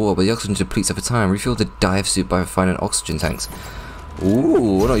breathe underwater, but the oxygen depletes over time. Refill the dive suit by finding oxygen tanks.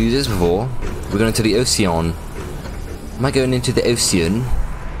 Ooh, we've not used this before. We're going into the ocean. Am I going into the ocean?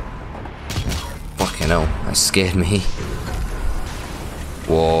 Fucking hell, that scared me.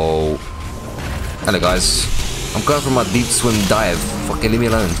 Whoa. Hello guys. I'm going for my deep swim dive. Fucking leave me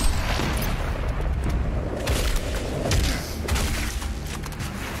alone.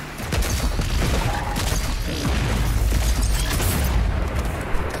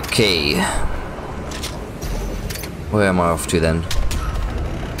 Okay. Where am I off to then?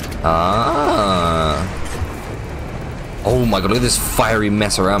 Ah. Oh my god, look at this fiery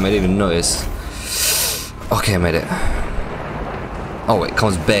mess around me. I didn't even notice. Okay, I made it. Oh, it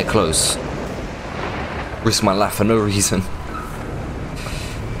comes bare close. Risk my life for no reason.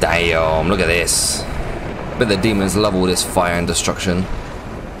 Damn, look at this. Bet the demons love all this fire and destruction.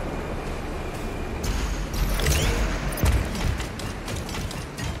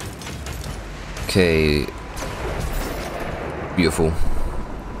 Okay. Beautiful.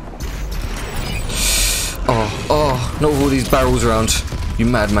 Oh, not with all these barrels around. You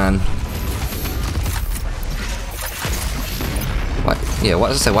madman. Right, Yeah, what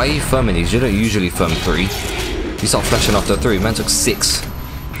does I say? Why are you firming these? You don't usually firm 3. You start flashing after 3. Man took 6.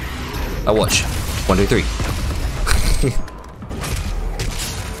 I watch. 1, 2, 3.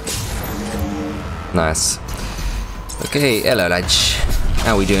 Nice. Okay, hello lads.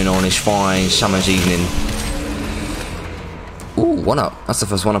 How we doing on this fine summer's evening? Ooh, 1-up. That's the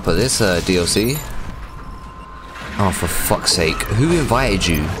first 1-up of this DLC. Oh, for fuck's sake. Who invited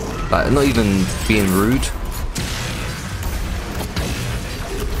you? Like, not even being rude.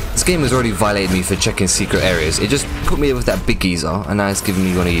 This game has already violated me for checking secret areas. It just put me with that big geezer, and now it's giving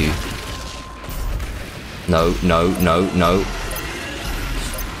me one of you. No, no, no, no.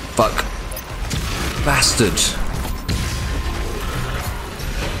 Fuck. Bastard.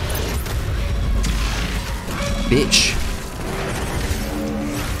 Bitch.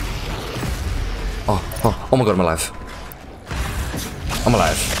 Oh my god, I'm alive. I'm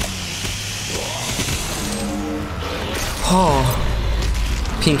alive. Oh.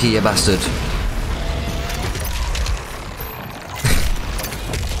 Pinky, you bastard.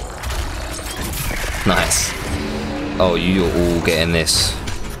 Nice. Oh, you're all getting this.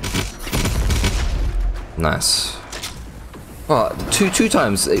 Nice. Well, two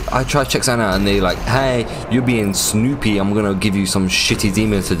times I tried to check something out and they like, hey, you're being snoopy, I'm gonna give you some shitty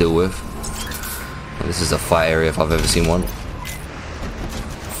demon to deal with. This is a fight area if I've ever seen one.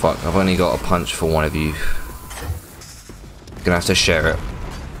 Fuck, I've only got a punch for one of you. Gonna have to share it.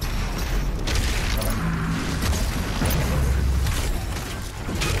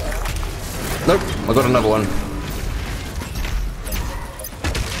 Nope, I got another one.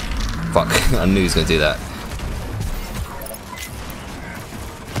 Fuck, I knew he was gonna do that.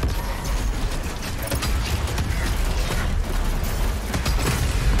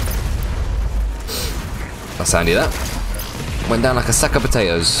 That's handy, that. Went down like a sack of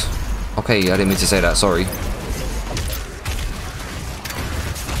potatoes. Okay, I didn't mean to say that, sorry.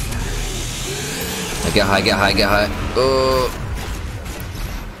 Get high, get high, get high.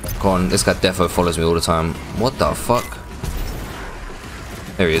 Come on, this guy defo follows me all the time. What the fuck?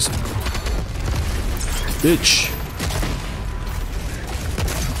 There he is. Bitch.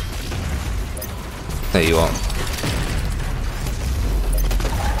 There you are.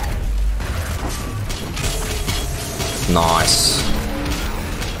 Nice.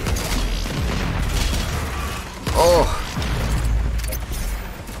 Oh.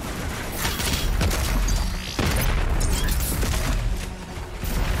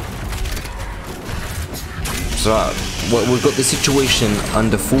 So, well, we've got the situation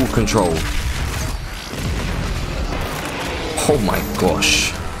under full control. Oh my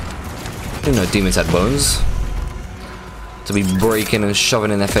gosh. I didn't know demons had bones. To be breaking and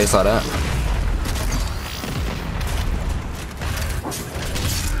shoving in their face like that.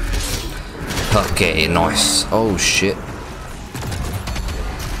 Okay, nice. Oh shit.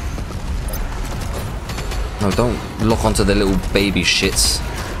 No, don't lock onto the little baby shits.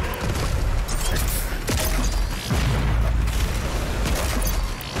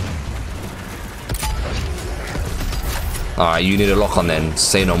 Alright, you need a lock on then.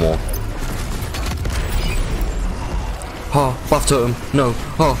 Say no more. Oh, buff totem. No.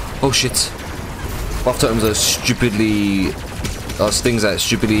 Oh shit. Buff totems are stupidly... things that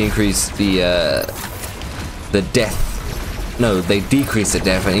stupidly increase the death. No, they decrease the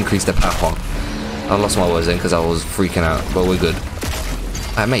death and increase the power. I lost my words then because I was freaking out, but we're good.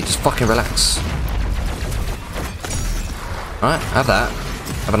 Alright, mate, just fucking relax. Alright, have that.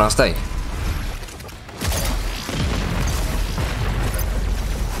 Have a nice day.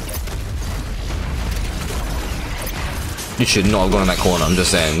 You should not have gone in that corner, I'm just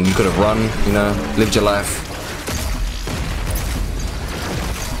saying. You could have run, you know, lived your life.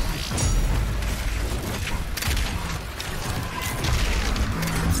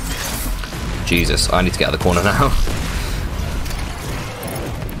 Jesus, I need to get out of the corner now.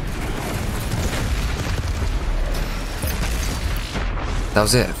 That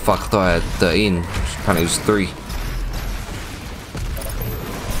was it. Fuck, I thought I had 13. Apparently it was 3.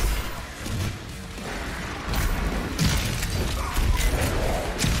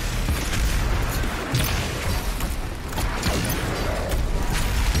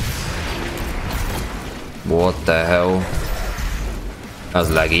 What the hell? That was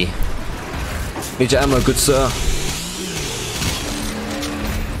laggy. Need your ammo, good sir.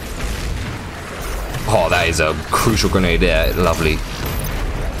 Oh, that is a crucial grenade there. Lovely.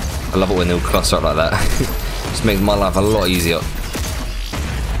 I love it when they'll cluster up like that. Just makes my life a lot easier.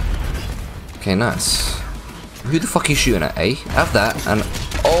 Okay, nice. Who the fuck are you shooting at, eh? Have that and...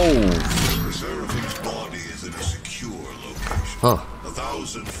 Oh! The Seraphim's body is in a secure location. Oh.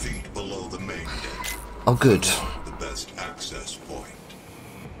 1,000 feet below the main deck. Oh, good. The best access point.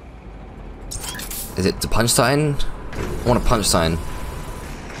 Is it to punch sign? I want to punch sign.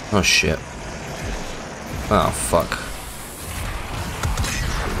 Oh shit. Oh fuck.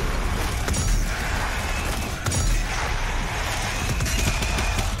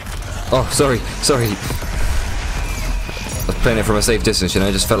 Oh, sorry. I was playing it from a safe distance, you know,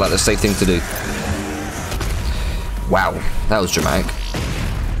 it just felt like the safe thing to do. Wow, that was dramatic.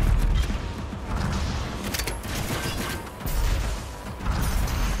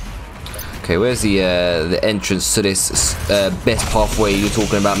 Okay, where's the entrance to this best pathway you're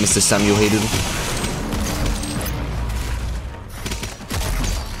talking about, Mr. Samuel Hayden?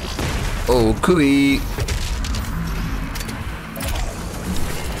 Oh, cooey!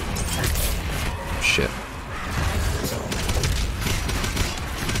 Shit.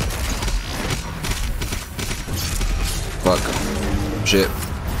 Fuck. Shit.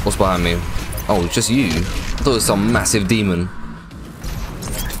 What's behind me? Oh, it's just you. I thought it was some massive demon.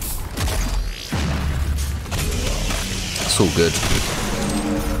 It's all good.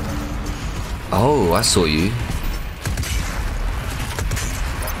 Oh, I saw you.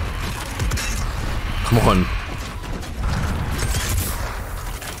 Come on.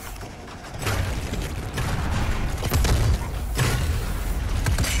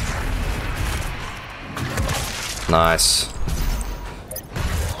 Nice.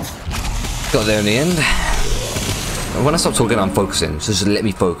 Got there in the end. When I stop talking, I'm focusing. So just let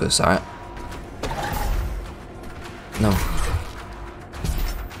me focus, alright? No.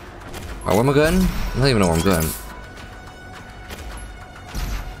 Alright, where am I going? I don't even know where I'm going.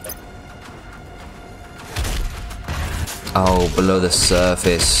 Oh, below the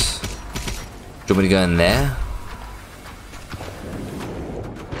surface. Do you want me to go in there?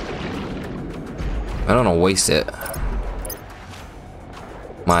 I don't want to waste it.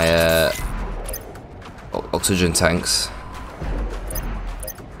 My oxygen tanks.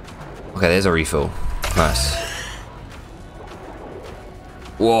 Okay, there's a refill. Nice.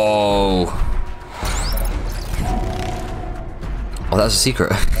 Whoa. Oh, that's a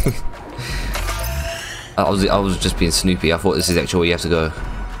secret. I was just being snoopy. I thought this is actually where you have to go.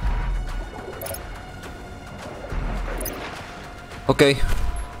 Okay.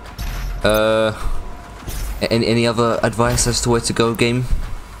 Any other advice as to where to go, game?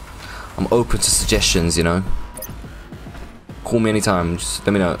 I'm open to suggestions, you know. Call me anytime. Just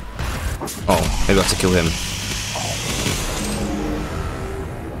let me know. Oh, maybe I have to kill him.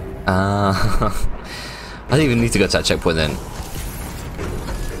 I didn't even need to go to that checkpoint then.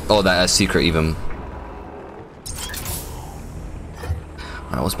 Oh, that secret even.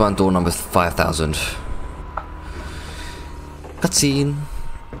 Alright, what's behind door number 5000? Cutscene.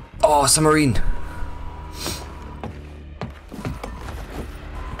 Oh, submarine.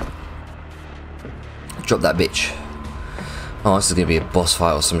 Drop that bitch. Oh, this is gonna be a boss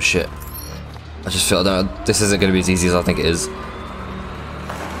fight or some shit. I just feel this isn't gonna be as easy as I think it is.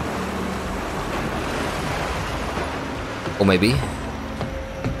 Or maybe.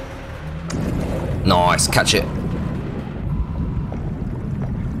 Nice, catch it.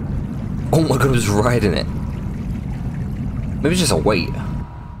 Oh my god, I was riding it. Maybe it's just a weight.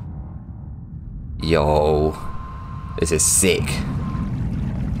 Yo. This is sick.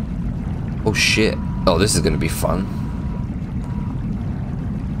 Oh shit. Oh, this is gonna be fun.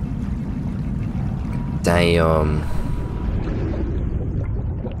 Damn.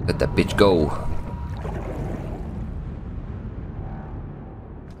 Let that bitch go.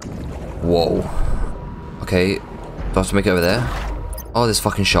 Whoa. Okay. Do I have to make it over there? Oh, there's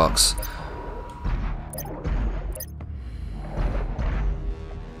fucking sharks.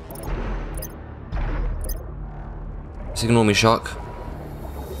 Just ignore me, shark.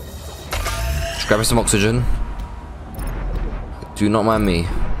 Just grab me some oxygen. Do not mind me.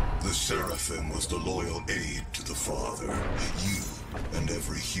 The Seraphim was the loyal aid to the Father. You and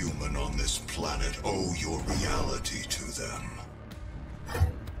every human on this planet owe your reality to them.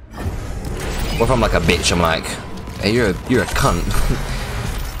 What if I'm like a bitch? I'm like, hey, you're a cunt.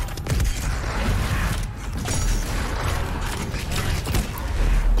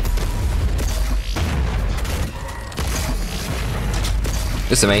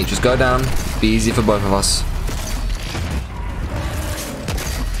 Listen, mate, just go down. Be easy for both of us.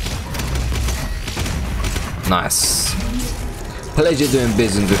 Nice. Pleasure doing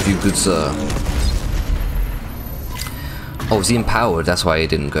business with you, good sir. Oh, is he empowered? That's why he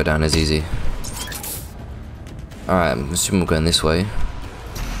didn't go down as easy. Alright, I'm assuming we're going this way.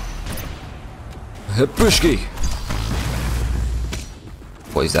 Bushki!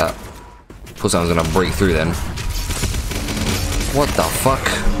 What is that? Thought someone was gonna break through then. What the fuck?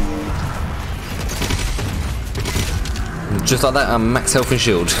 Just like that, I'm max health and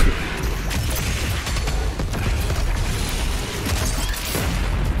shield.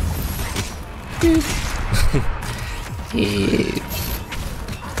 What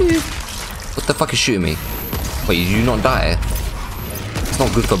the fuck is shooting me? Wait, did you not die? It's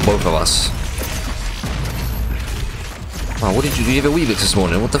not good for both of us. Oh, what did you do? You have a Weebix this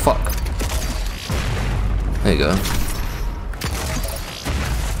morning? What the fuck? There you go.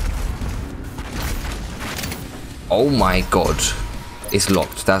 Oh my god. It's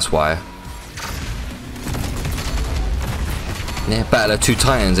locked, that's why. Yeah, Battle of Two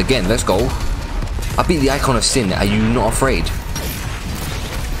Titans again, let's go. I beat the Icon of Sin, are you not afraid?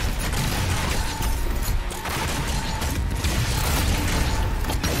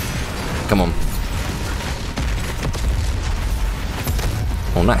 Come on.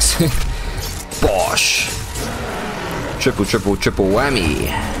 Oh, nice. Bosh. Triple whammy.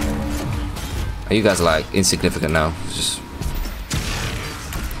 Are you guys like insignificant now? It's just...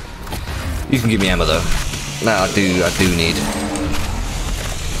 You can give me ammo though. No, I do need.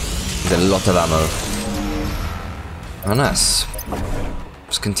 There's a lot of ammo. Oh, nice.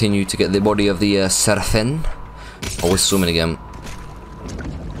 Just continue to get the body of the Seraphim. Oh, we're swimming again.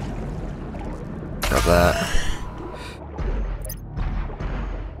 Grab that.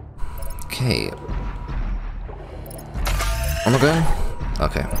 Okay. Am I going?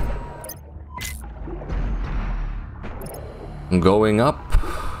 Okay. I'm going up.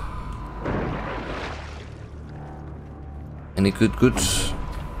 Any goods?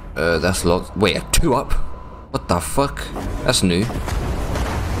 That's locked. Wait, 2 up? What the fuck? That's new.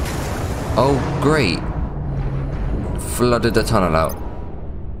 Oh, great. Flooded the tunnel out.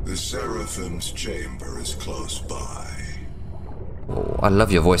 The Seraphim's chamber is close by. Oh, I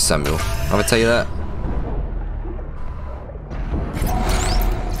love your voice, Samuel. I'm gonna tell you that.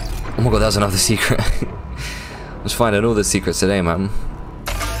 Oh my god, that was another secret. I was finding all the secrets today, man.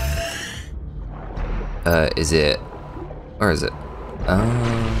 Is it... Where is it?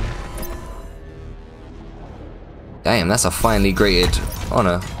 Damn, that's a finely grated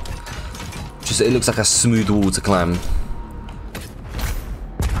honor. Just, it looks like a smooth wall to climb.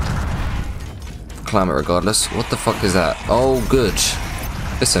 Climb it regardless. What the fuck is that? Oh, good.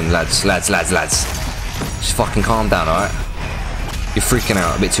 Listen, lads. Just fucking calm down, alright? You're freaking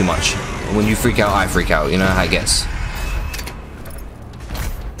out a bit too much. When you freak out, I freak out. You know how it gets.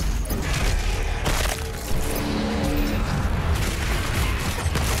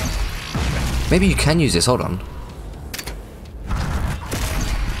 Maybe you can use this. Hold on.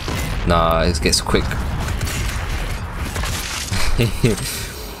 Nah, it gets quick.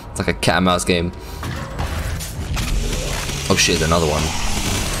 It's like a cat and mouse game. Oh shit, another one.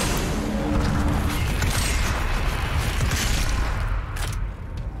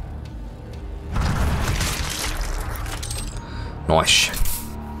 Nice.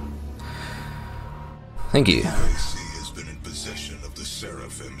 Thank you. has been in possession of the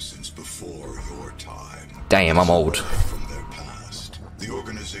Seraphim since before your time. Damn, I'm old. From their past, the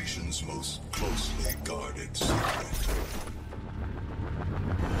organization's most closely guarded secret.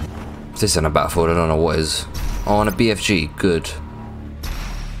 This isn't a battlefield, I don't know what is. Oh, on a BFG, good.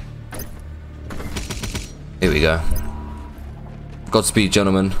 Here we go. Godspeed,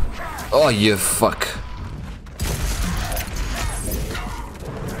 gentlemen. Oh, you fuck.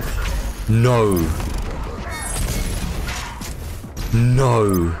 No.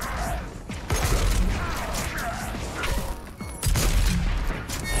 No.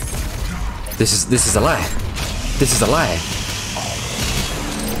 This is a lie. This is a lie.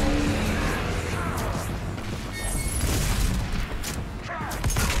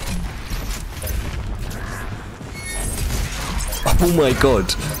 Oh my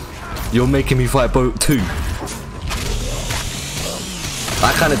god. You're making me fight both too.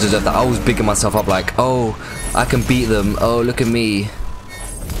 I kind of deserve that. I was bigging myself up like, oh, I can beat them. Oh, look at me.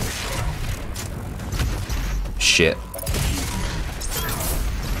 Shit.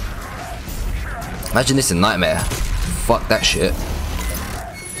 Imagine this in Nightmare. Fuck that shit.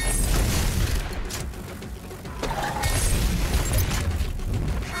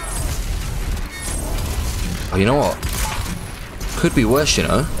 Oh, you know what? Could be worse, you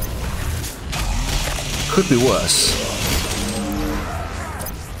know? Could be worse.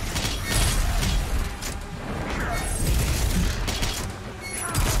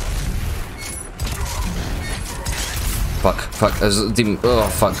 Fuck, there's a demon. Oh,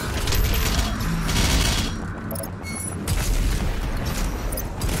 fuck.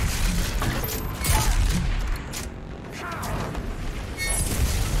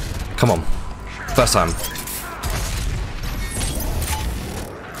 Come on. First time.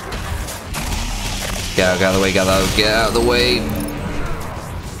 Get out of the way, get out of the way.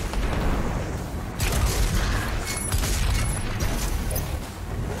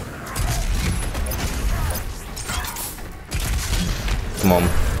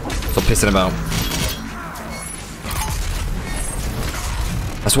 messing about.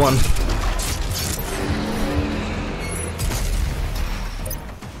 That's one.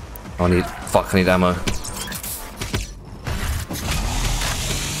 I need ammo.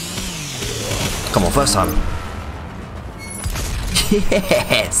 Come on, first time.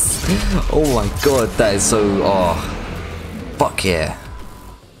 Yes! Oh my god, that is so, oh. Fuck yeah.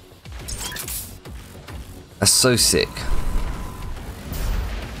 That's so sick.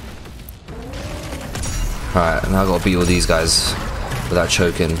 Alright, now I've got to beat all these guys without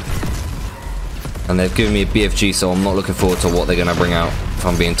choking. And they've given me a BFG, so I'm not looking forward to what they're going to bring out, if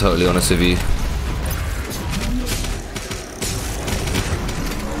I'm being totally honest with you.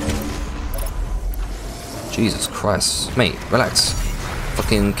 Jesus Christ. Mate, relax.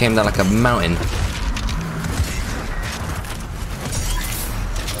 Fucking came down like a mountain.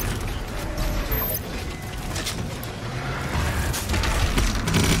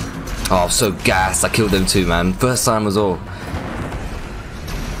 Oh, I'm so gassed. I killed them too, man. First time as all.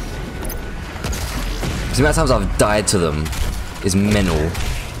 The amount of times I've died to them is mental.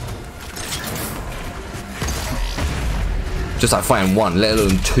 Just like fighting one, let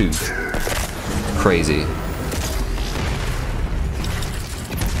alone two. Crazy.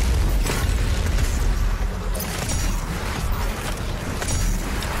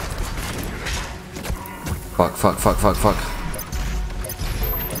 Fuck, fuck, fuck, fuck, fuck.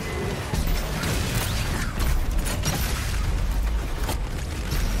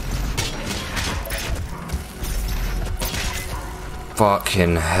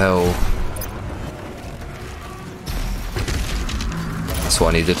 Fucking hell. That's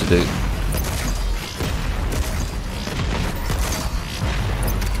what I needed to do.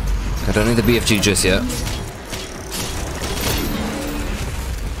 I don't need the BFG just yet.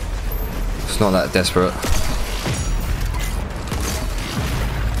 It's not that desperate.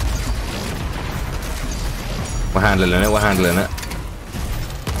 We're handling it, we're handling it.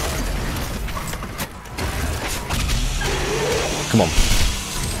 Come on.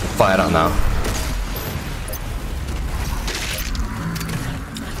 Fire it up now.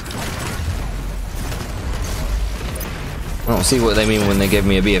 I don't see what they mean when they gave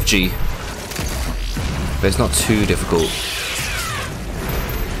me a BFG. But it's not too difficult.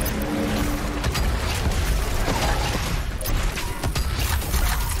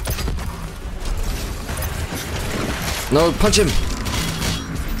 No, punch him!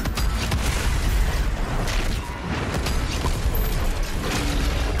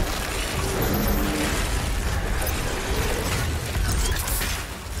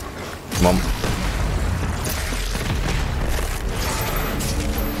 Come on.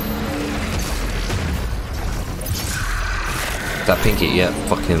 That pinky, yeah,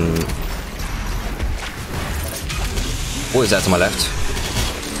 fucking... What is that to my left?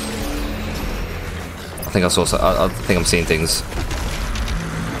 I think I saw. I think I'm seeing things.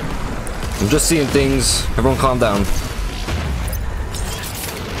 I'm just seeing things. Everyone, calm down.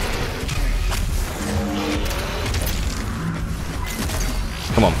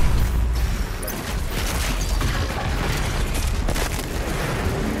 Come on.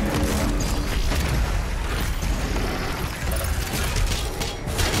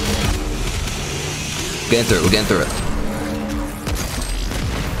 Getting through it. We're getting through it.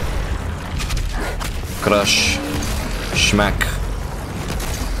 Crush. Schmack.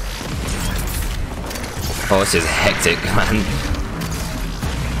 Oh, this is hectic, man.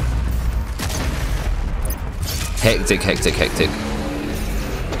 Hectic, hectic, hectic.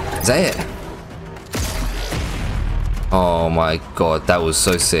 Is that it? Oh my god, that was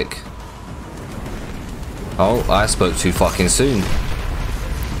so sick. Oh, I spoke too fucking soon.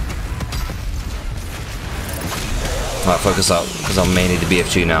 Alright, focus up, because I'm mainly the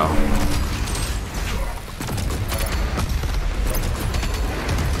BFG now.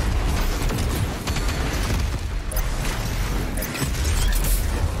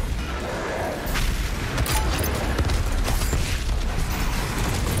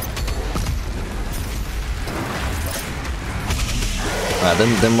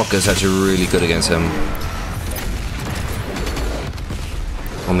 Them rockets are actually really good against him.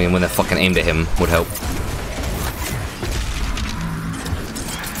 I mean, when they're fucking aimed at him, would help.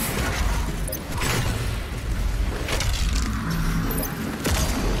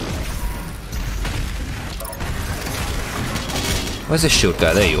 Where's this shield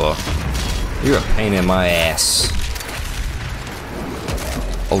guy? There you are. You're a pain in my ass.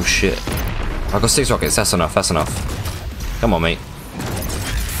 Oh shit. I've got 6 rockets. That's enough. That's enough. Come on, mate.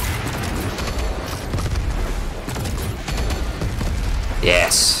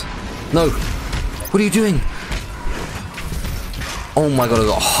 Yes. No. What are you doing? Oh my god, I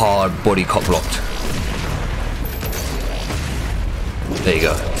got hard body cock blocked. There you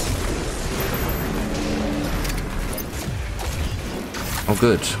go. Oh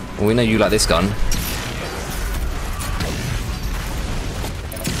good. Well, we know you like this gun.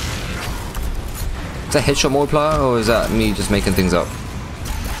 Is that headshot multiplier or is that me just making things up?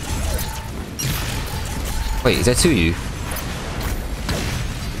 Wait, is there two of you?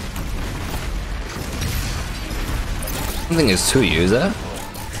 I don't think there's two of you, is there?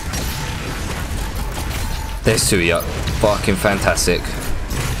 There's two of you. Fucking fantastic.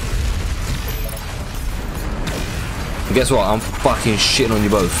 And guess what? I'm fucking shitting on you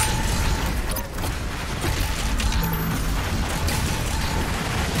both.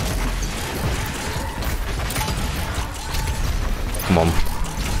 Come on.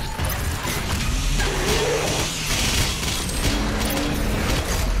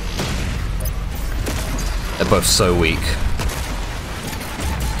 They're both so weak.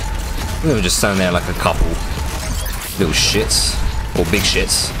 They were just standing there like a couple. Little shits. Or big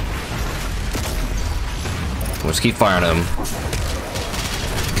shits. We'll just keep firing at them.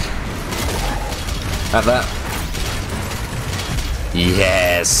 Have that.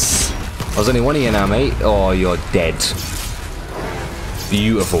 Yes! There's only one of you now, mate. Oh, you're dead.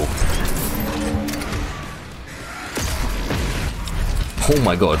 Beautiful. Oh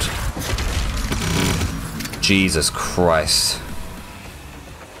my god. Jesus Christ.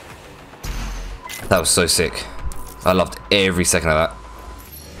 That was so sick. I loved every second of that.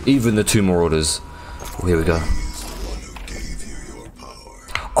 Even the two Marauders. Oh, here we go.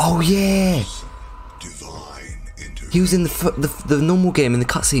 Oh yeah! He was in the normal game in the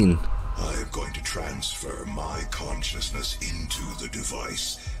cutscene. I am going to transfer my consciousness into the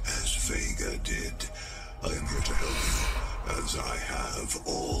device as Vega did. I am here to help you, as I have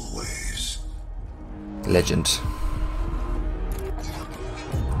always. Legend.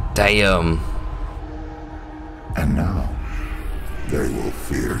 Damn. And now, they will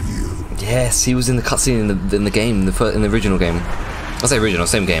fear you. Yes, he was in the cutscene in the game, in the original game. I say original,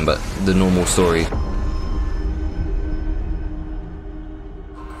 same game, but the normal story.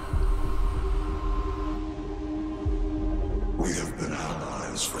 We have been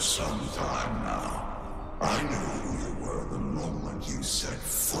allies for some time now. I knew who you were the moment you set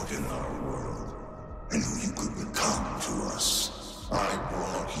foot in our world, and who you could become to us. I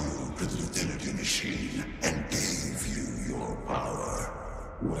brought you to the Divinity Machine and gave you your power.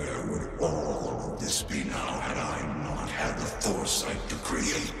 Where would all of this be now had I not had the foresight to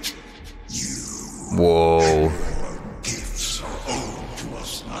create you? Whoa. Your gifts are owed to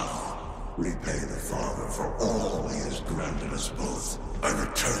us now. Repay the Father for all he has granted us both by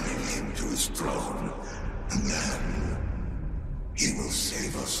returning him to his throne. And then he will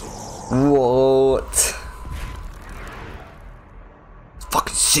save us all. What?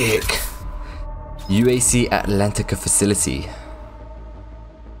 Fucking sick. UAC Atlantica facility.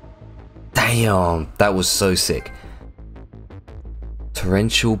 Damn, that was so sick.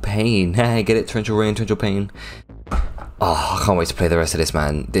 Torrential pain. Hey, get it? Torrential rain, torrential pain. Oh, I can't wait to play the rest of this,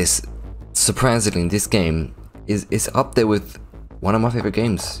 man. This, surprisingly, this game is up there with one of my favorite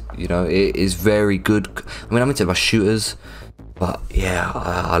games. You know, it is very good. I mean, I'm into my shooters, but yeah,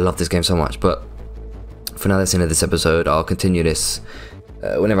 I love this game so much. But for now, that's the end of this episode. I'll continue this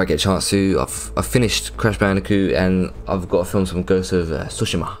whenever I get a chance to. I've finished Crash Bandicoot, and I've got to film some Ghost of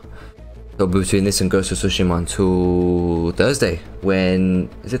Tsushima. So between this and Ghost of Tsushima until Thursday. When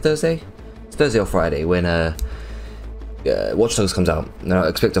is it Thursday? It's Thursday or Friday when Watch Dogs comes out. Now I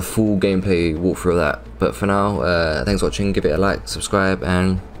expect a full gameplay walkthrough of that. But for now, thanks for watching. Give it a like, subscribe,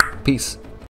 and peace.